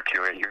closer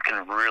to it, you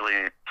can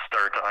really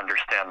start to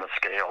understand the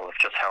scale of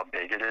just how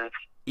big it is.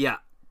 Yeah.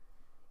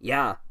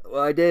 Yeah.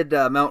 Well, I did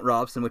Mount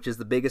Robson, which is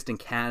the biggest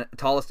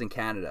tallest in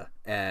Canada,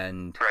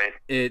 and right.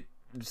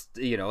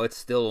 It's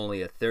still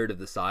only a third of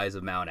the size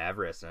of Mount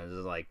Everest, and it's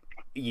just like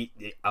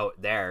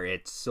out there,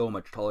 it's so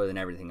much taller than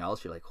everything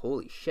else. You're like,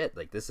 holy shit!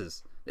 Like this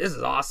is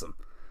awesome.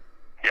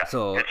 Yeah,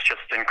 so it's just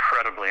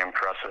incredibly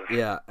impressive.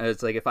 Yeah, and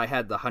it's like if I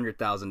had the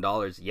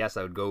 $100,000, yes,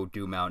 I would go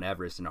do Mount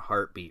Everest in a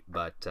heartbeat.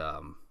 But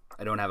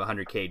I don't have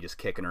 $100K just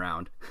kicking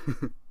around.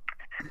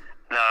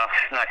 No,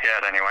 not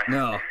yet. Anyway.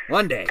 No,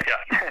 one day.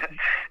 Yeah,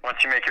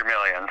 once you make your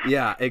millions.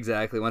 Yeah,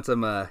 exactly. Once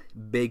I'm a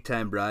big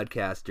time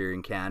broadcaster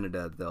in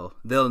Canada,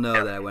 they'll know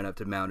that I went up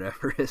to Mount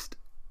Everest.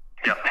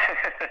 Yep.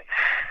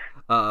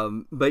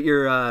 But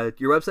your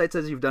website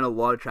says you've done a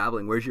lot of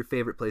traveling. Where's your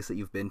favorite place that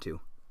you've been to?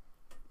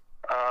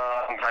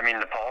 I mean,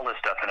 Nepal is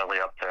definitely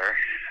up there.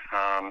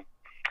 I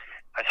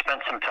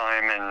spent some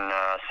time in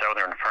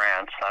southern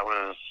France. That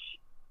was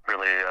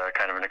really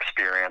kind of an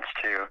experience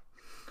too.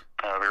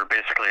 We were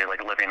basically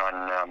like living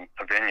on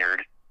a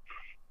vineyard,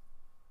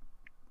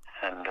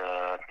 and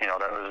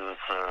that was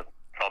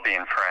all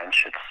being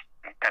French.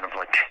 It's kind of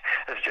like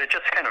it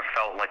just kind of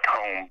felt like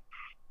home.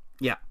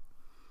 Yeah.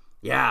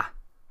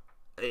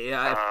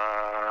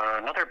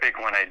 Another big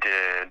one I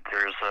did.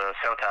 There's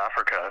South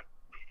Africa.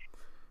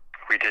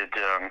 We did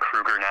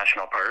Kruger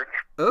National Park.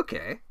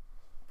 Okay.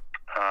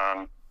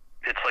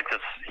 It's like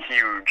this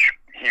huge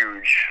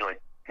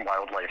like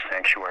wildlife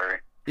sanctuary.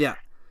 Yeah.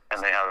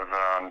 And they have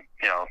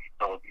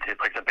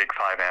like the big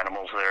 5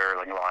 animals there,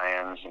 like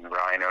lions and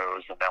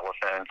rhinos and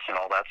elephants and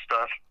all that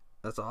stuff.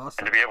 That's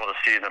awesome. And to be able to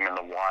see them in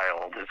the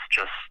wild, it's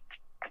just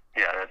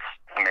it's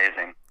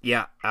amazing.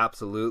 Yeah,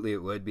 absolutely,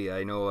 it would be.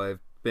 I know I've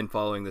been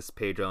following this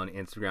page on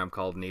Instagram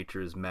called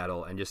Nature's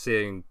Metal, and just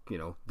seeing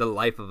the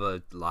life of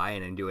a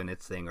lion and doing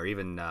its thing, or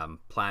even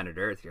Planet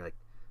Earth, you're like,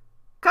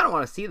 kind of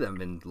want to see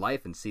them in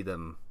life and see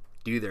them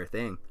do their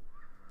thing.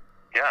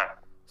 Yeah.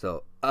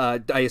 So I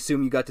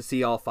assume you got to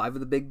see all 5 of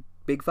the big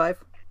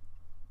 5?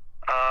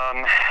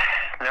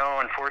 No,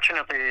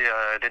 unfortunately,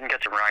 I didn't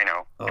get to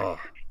rhino. Oh.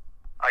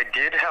 I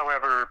did,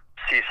 however,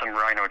 see some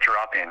rhino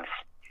drop-ins.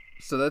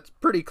 So that's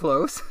pretty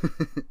close.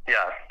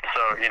 Yeah,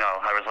 so,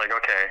 I was like,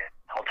 okay,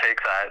 I'll take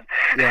that.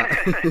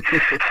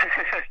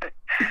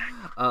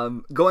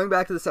 Yeah. Going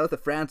back to the south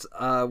of France,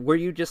 were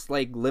you just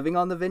like living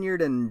on the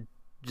vineyard and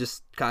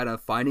just kind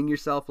of finding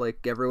yourself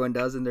like everyone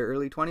does in their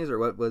early 20s, or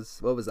what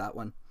was that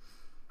one?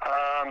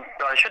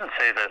 I shouldn't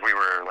say that we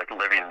were like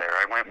living there.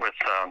 I went with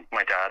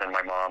my dad and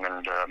my mom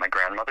and my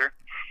grandmother,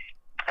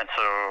 and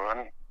so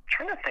I'm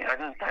trying to think. I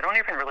don't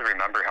even really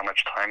remember how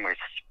much time we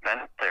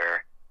spent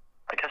there.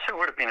 I guess it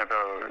would have been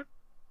about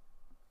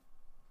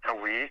a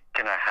week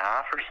and a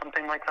half or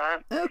something like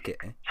that. Okay.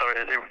 So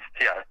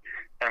yeah,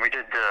 and we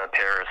did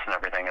Paris and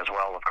everything as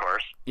well, of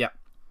course. Yeah.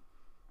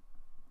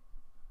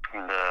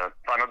 And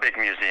I'm a big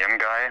museum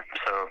guy,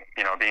 so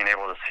being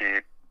able to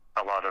see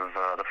a lot of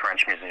the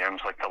French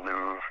museums like the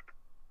Louvre,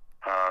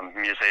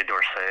 Musée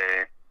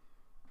d'Orsay,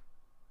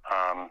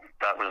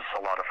 that was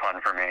a lot of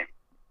fun for me.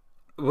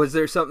 Was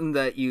there something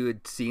that you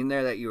had seen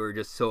there that you were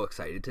just so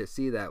excited to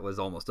see that was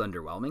almost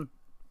underwhelming?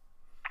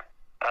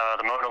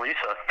 The Mona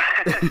Lisa.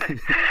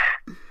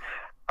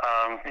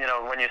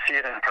 When you see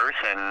it in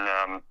person,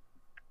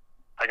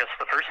 I guess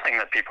the first thing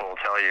that people will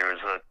tell you is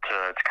that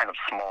it's kind of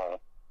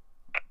small.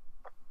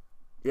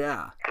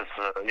 Yeah. Because,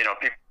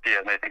 people see it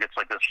and they think it's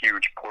like this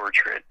huge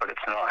portrait, but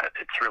it's not.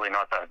 It's really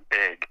not that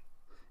big.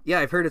 Yeah,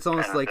 I've heard it's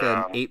almost like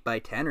an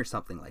 8x10 or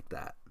something like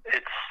that.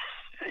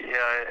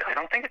 I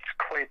don't think it's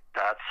quite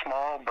that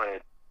small,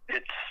 but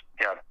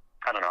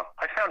I don't know.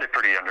 I found it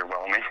pretty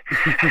underwhelming.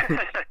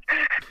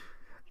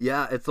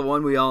 Yeah, it's the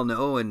one we all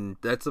know, and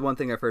that's the one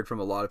thing I've heard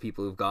from a lot of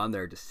people who've gone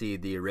there to see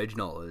the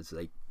original is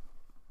like,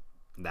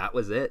 that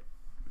was it.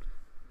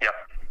 Yep.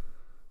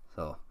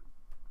 So,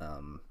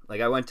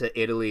 I went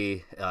to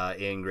Italy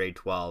in grade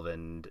 12,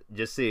 and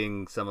just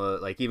seeing some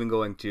of, even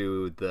going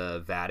to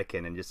the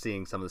Vatican and just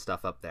seeing some of the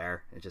stuff up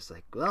there, it's just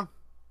like, well,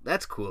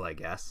 that's cool, I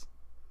guess.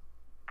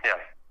 Yeah.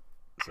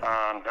 So.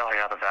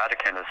 The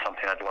Vatican is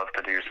something I'd love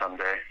to do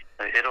someday.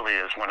 Italy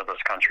is one of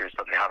those countries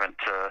that I haven't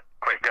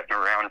quite gotten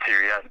around to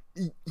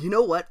yet. You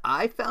know what?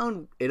 I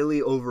found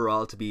Italy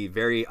overall to be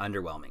very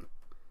underwhelming.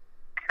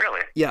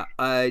 Really? Yeah.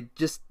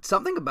 Just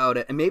something about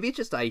it, and maybe it's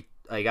just I've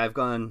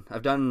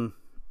done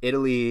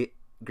Italy,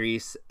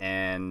 Greece,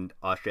 and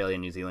Australia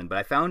and New Zealand, but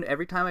I found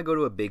every time I go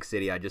to a big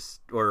city,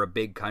 or a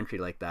big country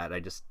like that,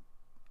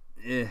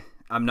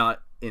 I'm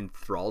not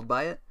enthralled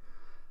by it.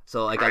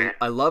 So right.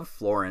 I love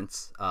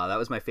Florence. That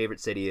was my favorite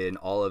city in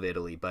all of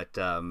Italy, but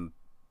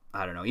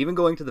I don't know. Even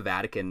going to the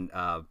Vatican,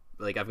 I've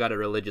got a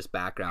religious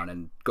background,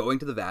 and going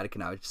to the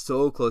Vatican, I was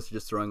so close to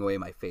just throwing away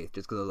my faith,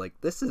 just because I was like,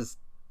 this is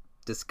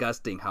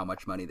disgusting how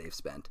much money they've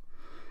spent.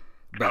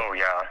 But oh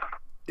yeah.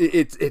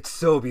 It's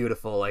so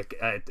beautiful,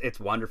 it's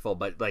wonderful,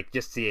 but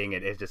just seeing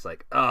it, it's just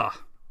like, how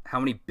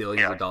many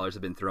billions of dollars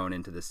have been thrown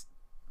into this,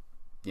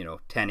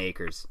 10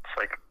 acres. It's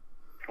like,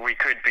 we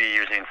could be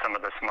using some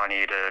of this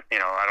money to,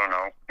 I don't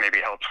know, maybe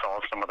help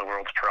solve some of the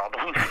world's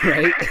problems.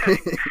 Right?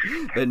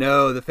 But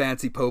no, the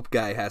fancy Pope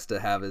guy has to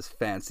have his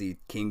fancy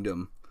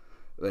kingdom.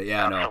 But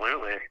yeah,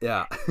 absolutely.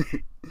 No. Yeah.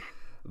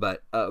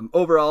 But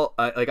overall,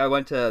 I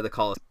went to the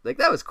Colosseum.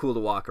 That was cool to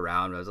walk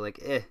around. I was like,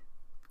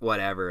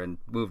 whatever, and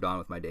moved on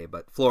with my day.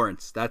 But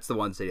Florence, that's the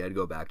one city I'd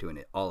go back to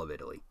in all of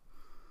Italy.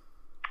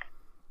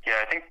 Yeah,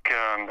 I think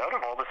out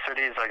of all the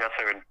cities, I guess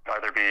it would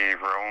either be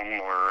Rome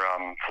or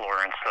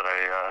Florence that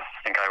I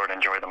think I would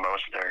enjoy the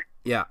most there.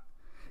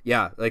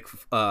 Yeah,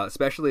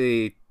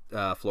 especially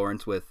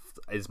Florence with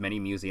as many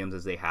museums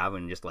as they have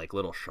and just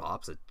little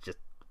shops. It's just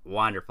a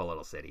wonderful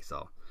little city.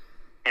 So.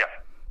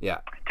 Yeah.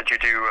 Did you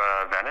do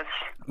Venice?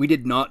 We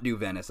did not do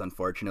Venice,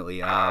 unfortunately.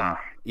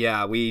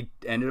 Yeah, we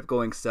ended up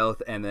going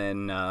south and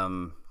then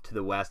to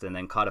the west, and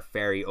then caught a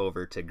ferry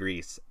over to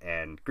Greece.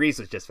 And Greece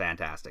was just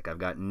fantastic. I've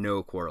got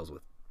no quarrels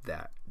with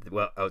that.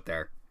 Well, out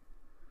there.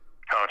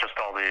 Oh, just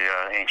all the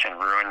ancient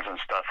ruins and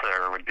stuff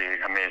there would be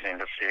amazing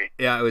to see.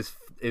 Yeah, it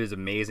was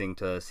amazing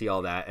to see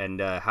all that, and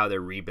how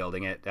they're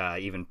rebuilding it,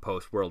 even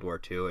post World War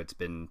II. It's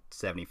been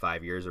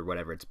 75 years or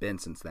whatever it's been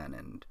since then,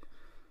 and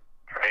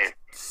right.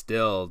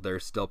 They're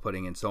still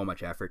putting in so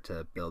much effort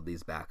to build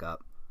these back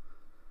up.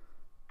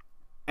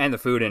 And the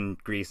food in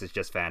Greece is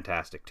just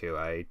fantastic too.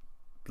 I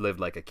lived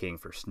like a king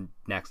for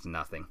next to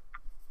nothing.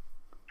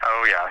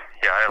 Oh yeah,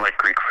 I like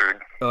Greek food.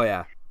 Oh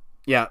yeah.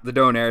 Yeah, the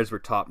donairs were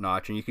top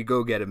notch, and you could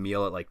go get a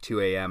meal at 2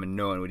 a.m. and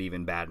no one would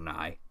even bat an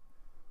eye.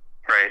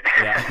 Right.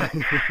 Yeah.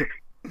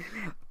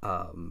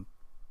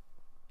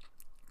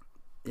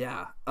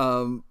 Yeah.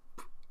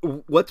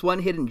 What's one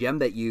hidden gem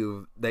that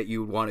you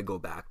want to go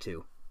back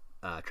to,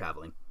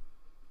 traveling?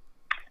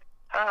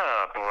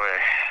 Oh boy.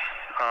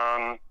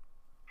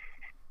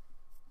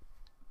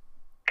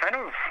 Kind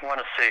of want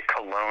to say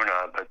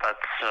Kelowna, but that's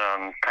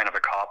kind of a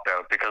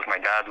cop-out because my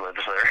dad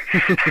lives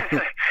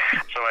there.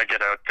 So I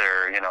get out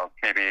there,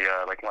 maybe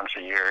once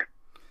a year.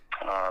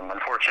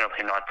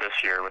 Unfortunately not this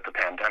year with the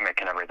pandemic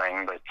and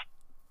everything, but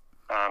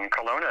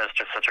Kelowna is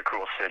just such a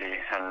cool city,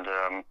 and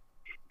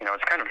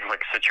it's kind of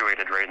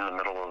situated right in the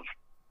middle of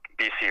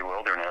BC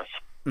wilderness.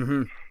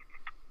 Mm-hmm.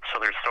 So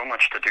there's so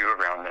much to do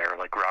around there,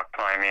 like rock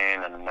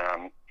climbing and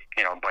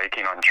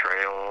biking on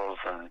trails,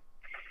 and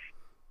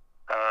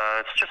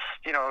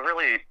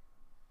really,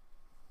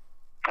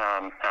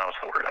 how's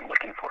the word I'm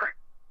looking for?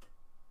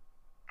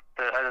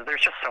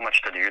 There's just so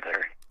much to do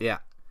there. Yeah,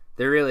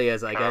 there really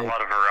is. Like a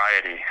lot of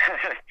variety.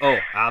 Oh,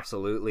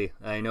 absolutely.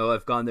 I know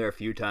I've gone there a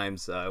few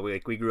times. We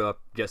grew up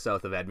just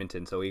south of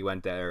Edmonton, so we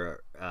went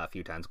there a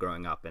few times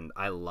growing up, and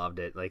I loved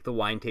it. Like the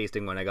wine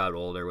tasting when I got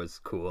older was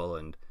cool,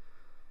 and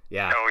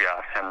yeah. Oh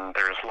yeah, and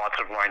there's lots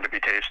of wine to be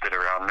tasted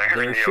around there.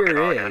 There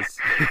sure is.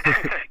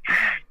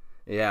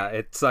 Yeah,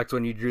 it sucks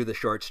when you drew the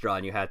short straw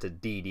and you had to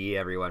DD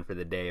everyone for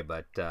the day,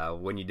 but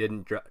when you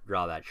didn't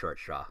draw that short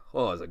straw,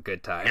 oh, it was a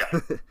good time. Yeah.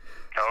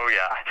 Oh,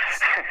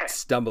 yeah.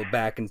 Stumbled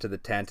back into the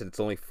tent and it's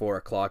only 4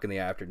 o'clock in the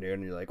afternoon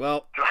and you're like,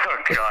 well, oh,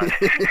 God.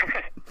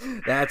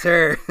 That's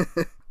her. Yep.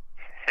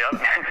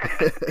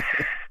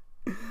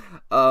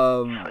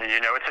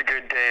 It's a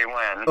good day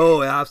when.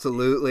 Oh,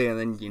 absolutely. And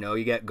then,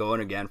 you get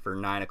going again for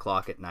 9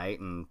 o'clock at night.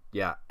 And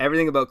yeah,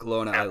 everything about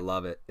Kelowna, I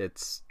love it.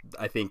 It's,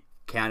 I think,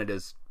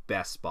 Canada's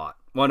best spot.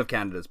 One of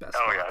Canada's best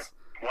spots.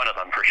 Yeah. One of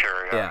them for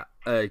sure. Yeah.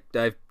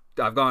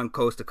 I've gone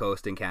coast to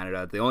coast in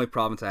Canada. The only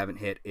province I haven't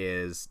hit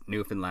is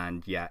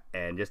Newfoundland yet.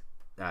 And just,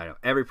 I don't know,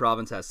 every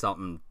province has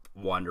something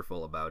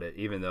wonderful about it,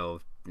 even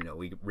though,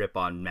 we rip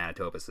on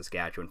Manitoba,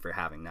 Saskatchewan for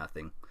having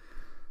nothing.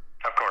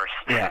 Of course.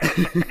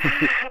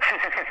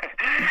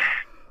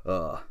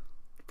 Yeah.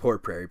 Poor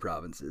prairie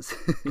provinces.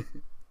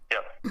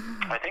 Yep.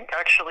 I think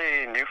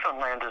actually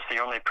Newfoundland is the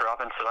only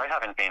province that I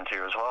haven't been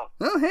to as well.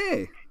 Oh,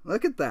 hey,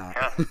 look at that.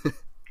 Yeah.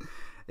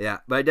 Yeah,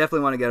 but I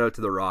definitely want to get out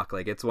to the Rock.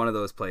 Like, it's one of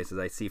those places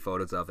I see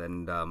photos of,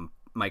 and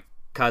my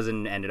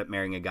cousin ended up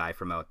marrying a guy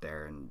from out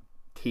there, and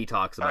he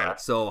talks about it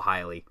so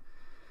highly.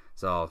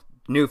 So,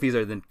 Newfies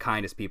are the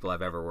kindest people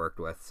I've ever worked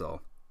with,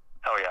 so.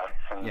 Oh, yeah.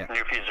 And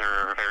Newfies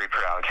are very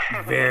proud.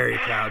 Very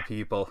proud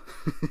people.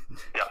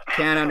 Yeah.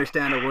 Can't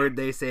understand a word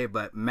they say,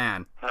 but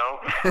man. No.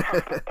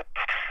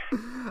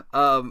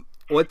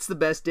 What's the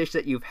best dish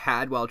that you've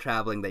had while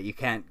traveling that you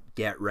can't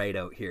get right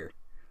out here?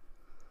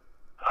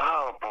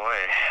 Oh, boy.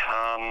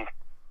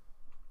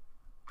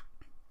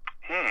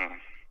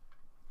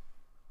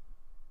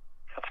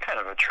 That's kind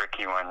of a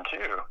tricky one,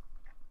 too.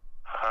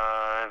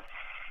 I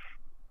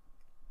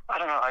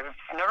don't know. I've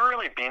never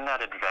really been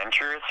that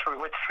adventurous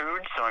with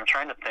food, so I'm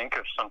trying to think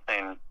of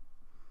something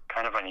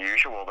kind of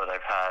unusual that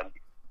I've had.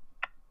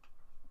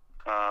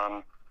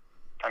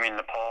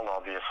 Nepal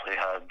obviously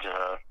had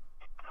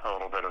a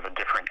little bit of a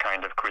different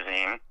kind of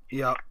cuisine.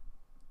 Yeah.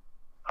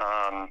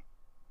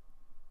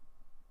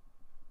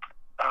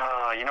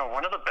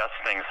 One of the best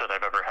things that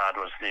I've ever had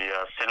was the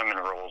cinnamon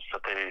rolls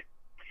that they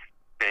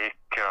bake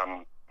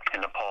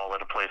in Nepal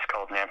at a place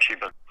called Namche.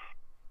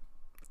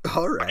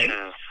 All right. Which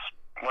is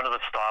one of the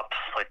stops,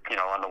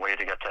 on the way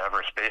to get to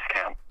Everest Base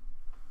Camp.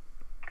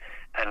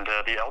 And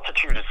the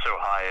altitude is so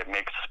high, it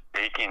makes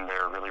baking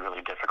there really,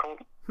 really difficult.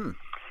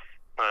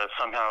 But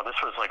somehow,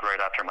 this was right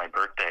after my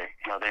birthday.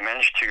 They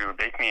managed to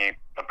bake me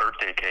a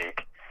birthday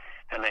cake,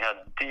 and they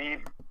had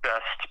the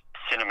best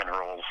cinnamon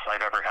rolls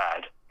I've ever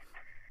had.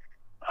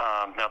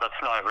 Now, that's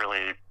not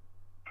really,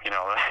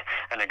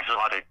 an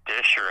exotic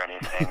dish or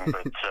anything,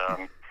 but it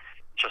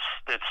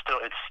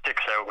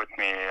sticks out with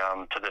me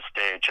to this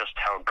day just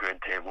how good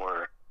they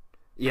were.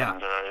 Yeah.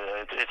 And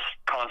it's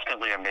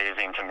constantly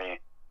amazing to me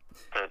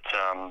that,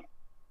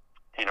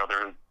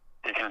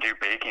 they can do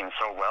baking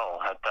so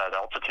well at that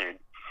altitude.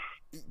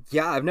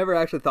 Yeah, I've never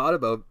actually thought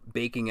about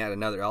baking at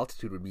another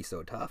altitude would be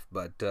so tough,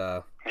 but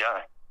yeah,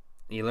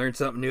 you learn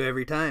something new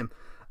every time.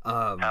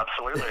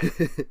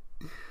 Absolutely.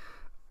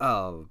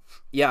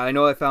 Yeah, I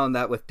know I found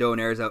that with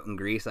donairs out in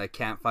Greece. I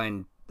can't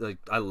find,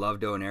 I love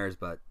donairs,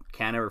 but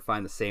can't ever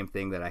find the same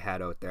thing that I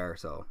had out there,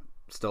 so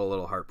still a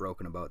little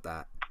heartbroken about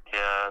that.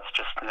 Yeah, it's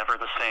just never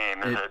the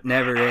same, is it? It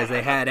never is.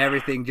 They had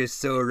everything just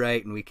so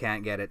right, and we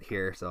can't get it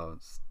here, so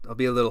I'll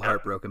be a little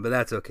heartbroken, but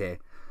that's okay.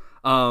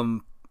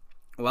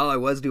 While I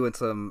was doing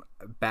some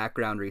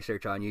background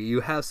research on you,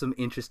 you have some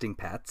interesting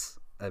pets,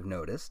 I've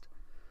noticed.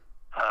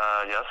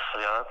 Yes,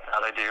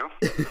 that I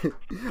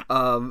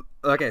do.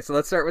 Okay, so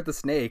let's start with the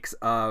snakes.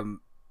 Why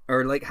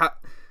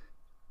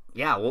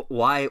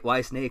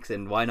snakes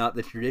and why not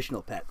the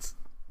traditional pets?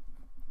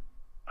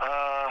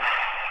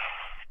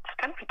 It's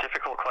kind of a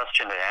difficult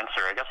question to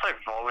answer. I guess I've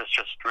always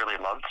just really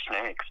loved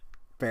snakes.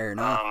 Fair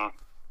enough.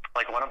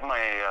 One of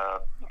my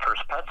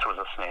first pets was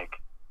a snake.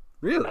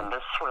 Really? And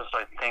this was,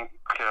 I think,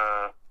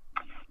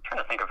 trying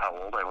to think of how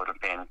old I would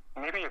have been.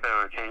 Maybe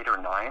about 8 or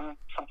 9,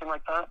 something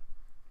like that.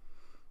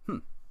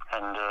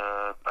 And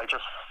I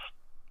just,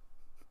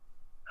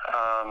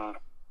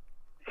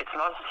 it's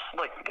not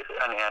like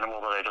an animal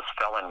that I just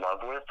fell in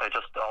love with. I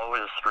just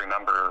always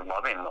remember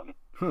loving them.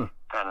 And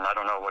I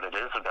don't know what it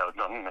is about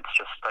them. It's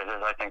just,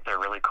 I think they're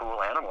really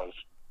cool animals.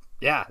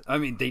 Yeah, I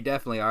mean, they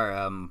definitely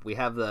are. We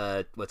have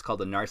what's called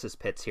the Narcissus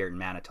pits here in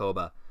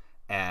Manitoba.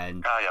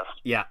 And yes.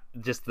 Yeah,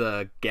 just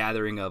the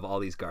gathering of all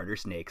these garter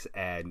snakes,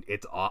 and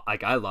it's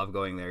I love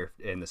going there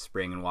in the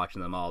spring and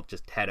watching them all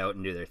just head out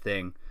and do their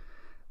thing.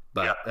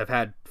 But I've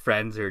had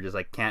friends who are just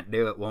can't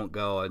do it, won't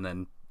go, and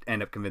then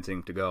end up convincing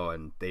them to go,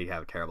 and they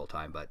have a terrible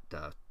time. But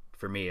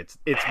for me, it's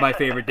my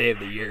favorite day of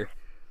the year.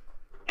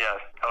 Yeah.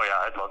 Oh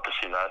yeah, I'd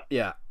to see that.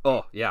 Yeah.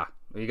 Oh, yeah.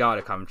 You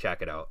gotta come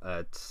check it out.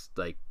 It's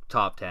like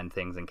top 10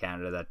 things in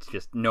Canada that's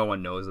just no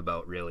one knows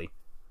about, really.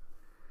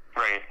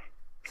 Right.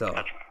 So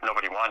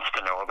nobody wants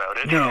to know about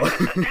it. No.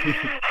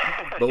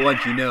 But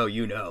once you know,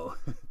 you know.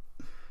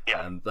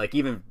 Yeah. Like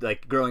even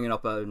like growing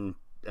up in,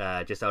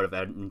 just out of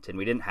Edmonton,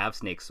 we didn't have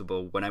snakes. So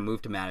but when I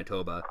moved to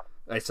Manitoba,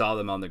 I saw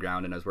them on the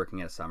ground, and I was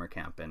working at a summer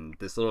camp, and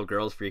this little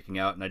girl's freaking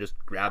out, and I just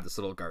grabbed this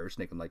little garter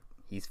snake. I'm like,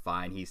 he's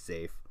fine, he's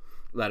safe.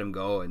 Let him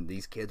go. And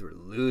these kids were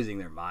losing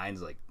their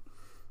minds. Like,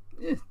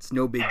 it's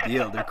no big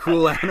deal. They're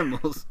cool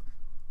animals.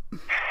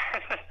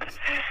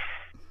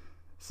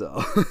 So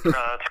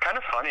it's kind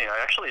of funny. I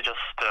actually just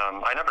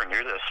I never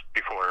knew this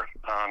before,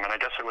 and I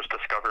guess it was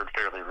discovered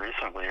fairly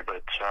recently.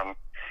 But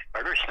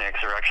murder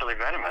snakes are actually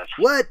venomous.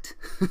 What?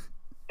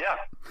 Yeah.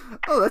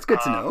 Oh, that's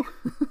good to know.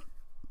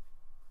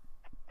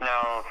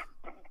 Now,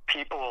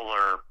 people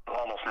are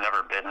almost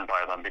never bitten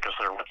by them because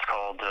they're what's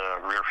called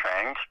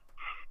rear-fanged.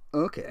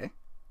 Okay.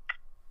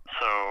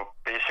 So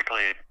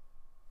basically,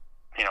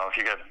 if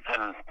you get,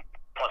 and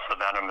plus the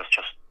venom is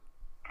just,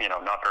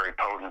 not very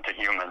potent to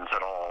humans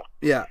at all.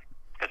 Yeah.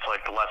 It's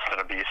like less than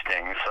a bee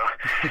sting. So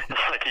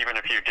it's like even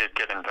if you did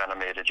get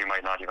envenomated, you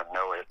might not even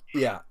know it.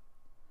 Yeah.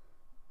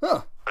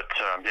 Huh. But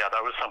yeah,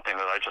 that was something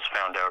that I just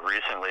found out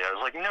recently. I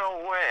was like,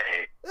 no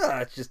way.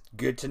 It's just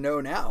good to know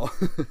now.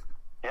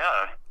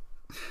 Yeah.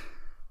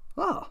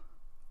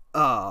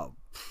 Oh,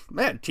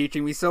 man,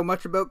 teaching me so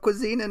much about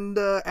cuisine and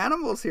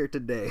animals here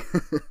today.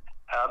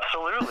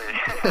 Absolutely.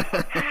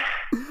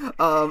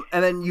 And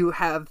then you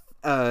have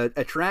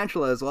a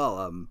tarantula as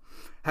well.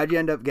 How'd you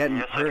end up getting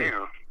her? Yes, I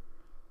do.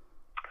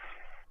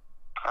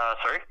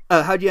 Sorry?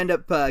 How'd you end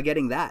up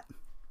getting that?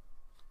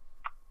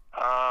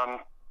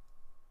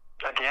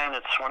 Again,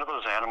 it's one of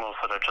those animals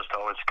that I've just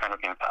always kind of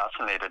been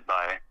fascinated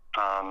by,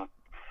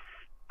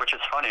 which is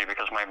funny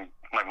because my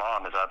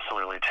mom is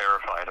absolutely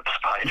terrified of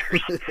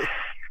spiders.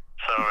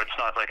 So it's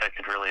not like I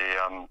could really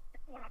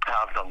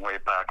have them way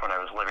back when I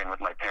was living with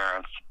my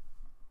parents.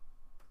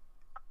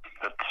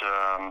 But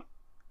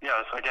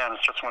yeah, again,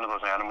 it's just one of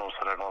those animals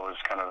that I've always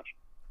kind of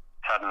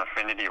had an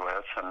affinity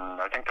with,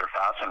 and I think they're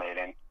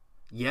fascinating.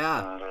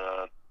 Yeah.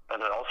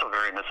 And they're also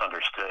very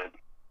misunderstood.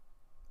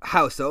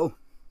 How so?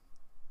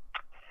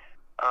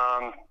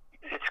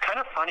 It's kind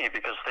of funny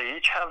because they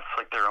each have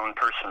like their own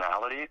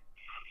personality.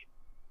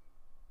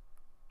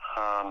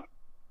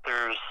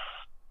 There's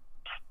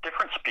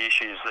different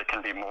species that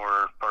can be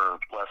more or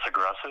less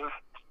aggressive,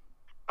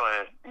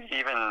 but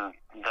even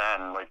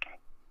then, like,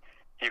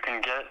 you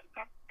can get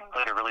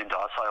like a really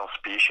docile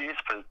species,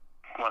 but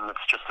one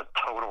that's just a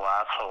total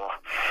asshole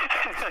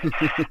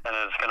and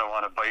is going to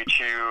want to bite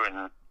you.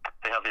 And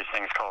they have these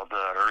things called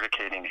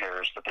urticating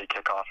hairs that they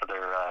kick off of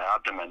their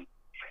abdomen,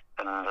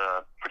 and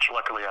which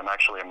luckily I'm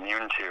actually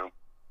immune to,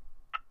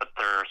 but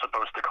they're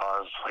supposed to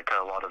cause like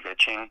a lot of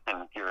itching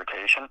and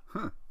irritation.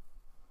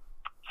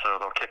 So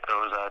they'll kick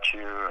those at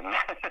you, and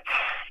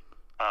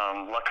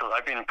luckily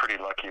I've been pretty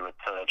lucky with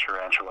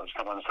tarantulas.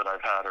 The ones that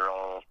I've had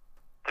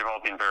they've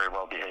all been very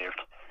well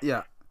behaved.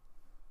 Yeah,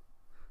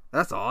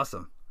 that's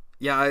awesome.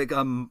 Yeah,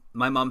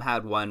 my mom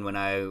had one when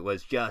I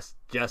was just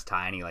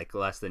tiny, like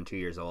less than 2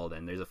 years old,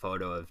 and there's a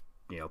photo of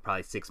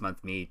probably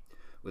 6-month me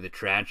with a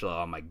tarantula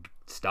on my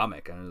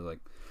stomach, and I was like,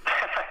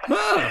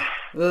 well,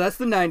 that's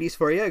the 90s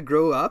for you. I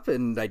grew up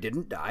and I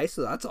didn't die,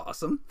 so that's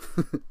awesome.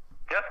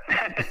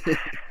 Yep.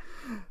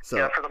 So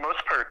yeah, for the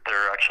most part,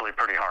 they're actually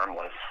pretty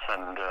harmless,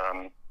 and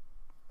the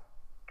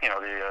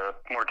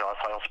more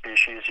docile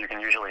species, you can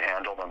usually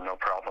handle them, no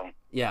problem.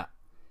 Yeah.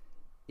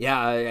 Yeah,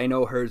 I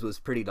know hers was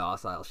pretty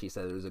docile. She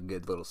said it was a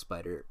good little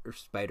spider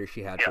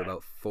she had for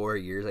about 4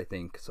 years, I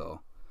think.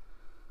 So,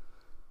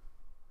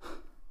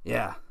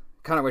 yeah,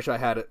 kind of wish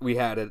we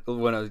had it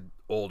when I was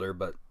older,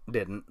 but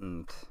didn't,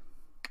 and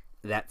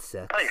that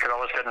sucks. Oh, you could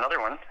always get another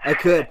one. I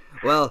could.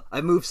 Well,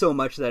 I moved so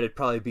much that it'd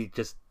probably be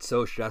just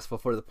so stressful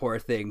for the poor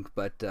thing.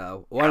 But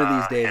one of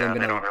these days, I'm gonna.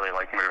 They don't really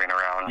like moving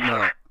around.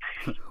 No.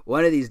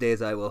 One of these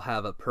days, I will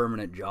have a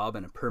permanent job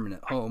and a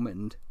permanent home,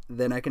 and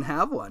then I can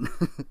have one.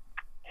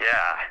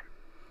 Yeah.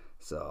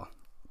 So,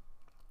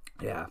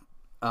 yeah.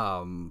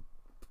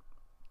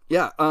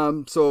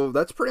 So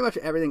that's pretty much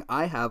everything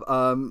I have.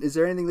 Is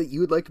there anything that you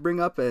would like to bring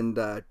up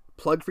and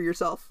plug for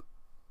yourself?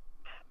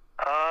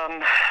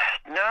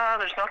 No,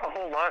 there's not a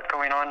whole lot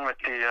going on with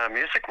the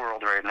music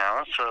world right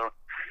now. So,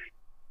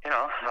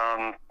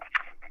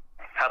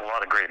 had a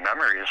lot of great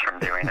memories from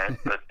doing it,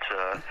 but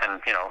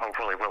and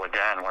hopefully will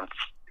again once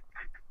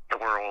the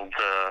world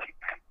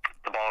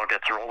the ball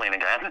gets rolling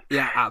again.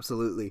 Yeah,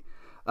 absolutely.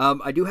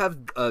 I do have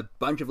a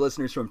bunch of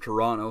listeners from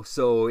Toronto,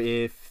 so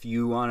if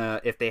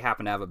they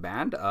happen to have a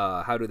band,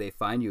 how do they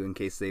find you in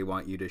case they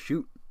want you to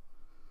shoot?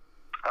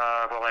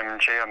 Well, I'm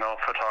JML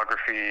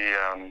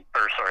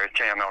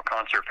JML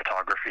Concert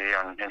Photography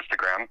on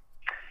Instagram.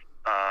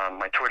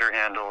 My Twitter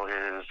handle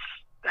is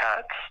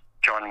at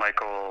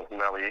John-Micheal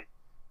Lelievre,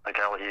 like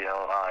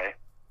L-E-L-I.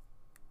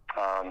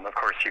 Of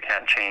course, you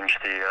can't change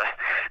the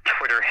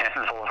Twitter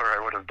handle, or I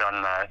would have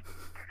done that.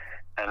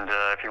 And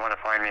if you want to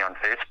find me on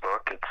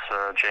Facebook, it's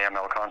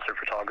JML Concert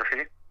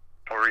Photography.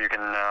 or you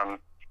can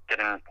get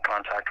in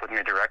contact with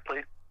me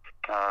directly.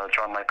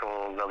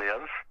 John-Micheal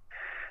Lelievre.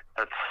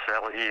 That's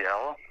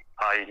Lelievre.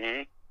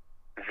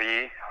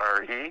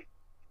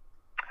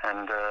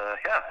 And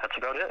that's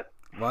about it.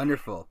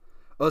 Wonderful.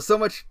 Well, so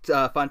much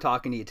fun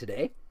talking to you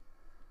today.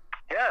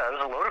 Yeah, it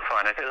was a load of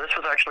fun. I think this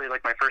was actually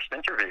like my first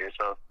interview,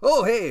 so.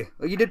 Oh, hey,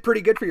 well, you did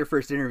pretty good for your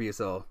first interview,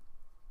 so.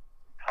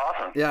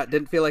 Awesome. Yeah,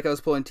 didn't feel like I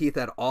was pulling teeth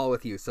at all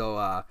with you,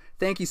 so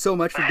thank you so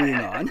much for being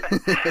on.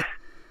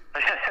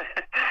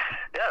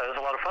 Yeah, it was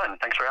a lot of fun.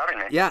 Thanks for having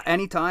me. Yeah,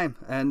 anytime.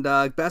 And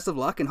best of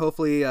luck, and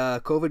hopefully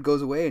COVID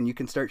goes away and you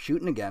can start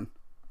shooting again.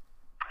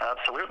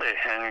 Absolutely,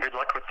 and good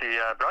luck with the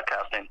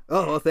broadcasting.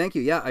 Oh, well, thank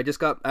you. Yeah, I just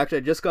got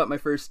my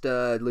first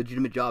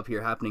legitimate job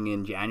here happening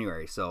in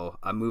January, so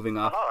I'm moving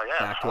off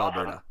back to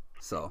Alberta.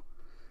 So,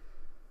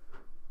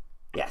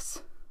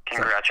 yes.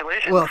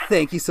 Congratulations. So, well,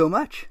 thank you so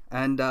much.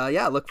 And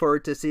look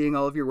forward to seeing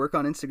all of your work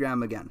on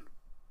Instagram again.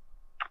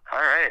 All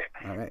right.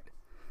 All right.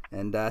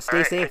 And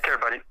stay safe. Take care,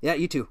 buddy. Yeah,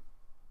 you too.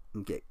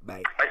 Okay,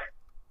 bye. Bye.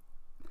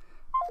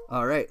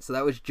 All right, so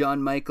that was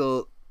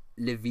John-Micheal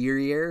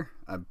Lelievre.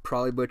 I'm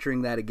probably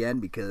butchering that again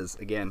because,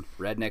 again,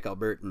 redneck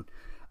Albertan.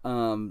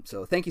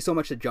 So thank you so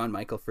much to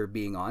John-Micheal for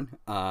being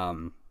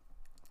on.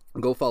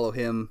 Go follow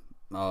him.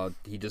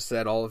 He just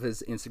said all of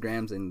his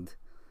Instagrams and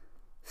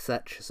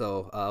such.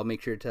 So I'll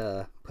make sure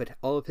to put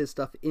all of his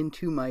stuff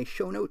into my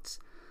show notes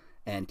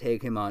and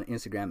tag him on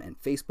Instagram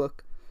and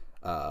Facebook.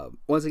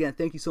 Once again,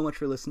 thank you so much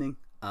for listening.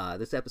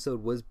 This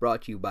episode was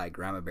brought to you by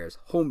Gramma Bears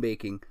Home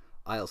Baking,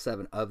 aisle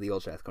 7 of the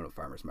Old Strathcona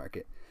Farmers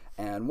Market.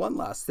 And one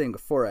last thing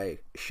before I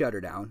shut her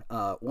down.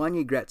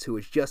 Wanye Gretz, who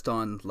was just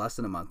on less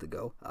than a month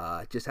ago,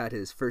 just had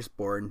his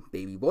firstborn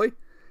baby boy.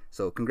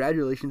 So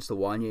congratulations to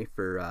Wanye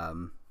for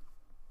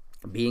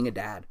being a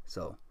dad.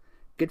 So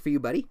good for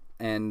you, buddy.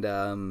 And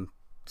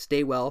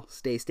stay well,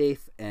 stay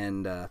safe,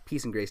 and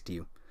peace and grace to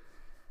you.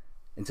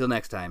 Until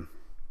next time,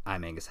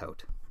 I'm Angus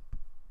Hout.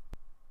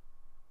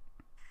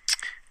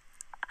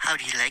 How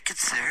do you like it,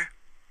 sir?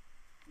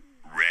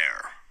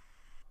 Rare.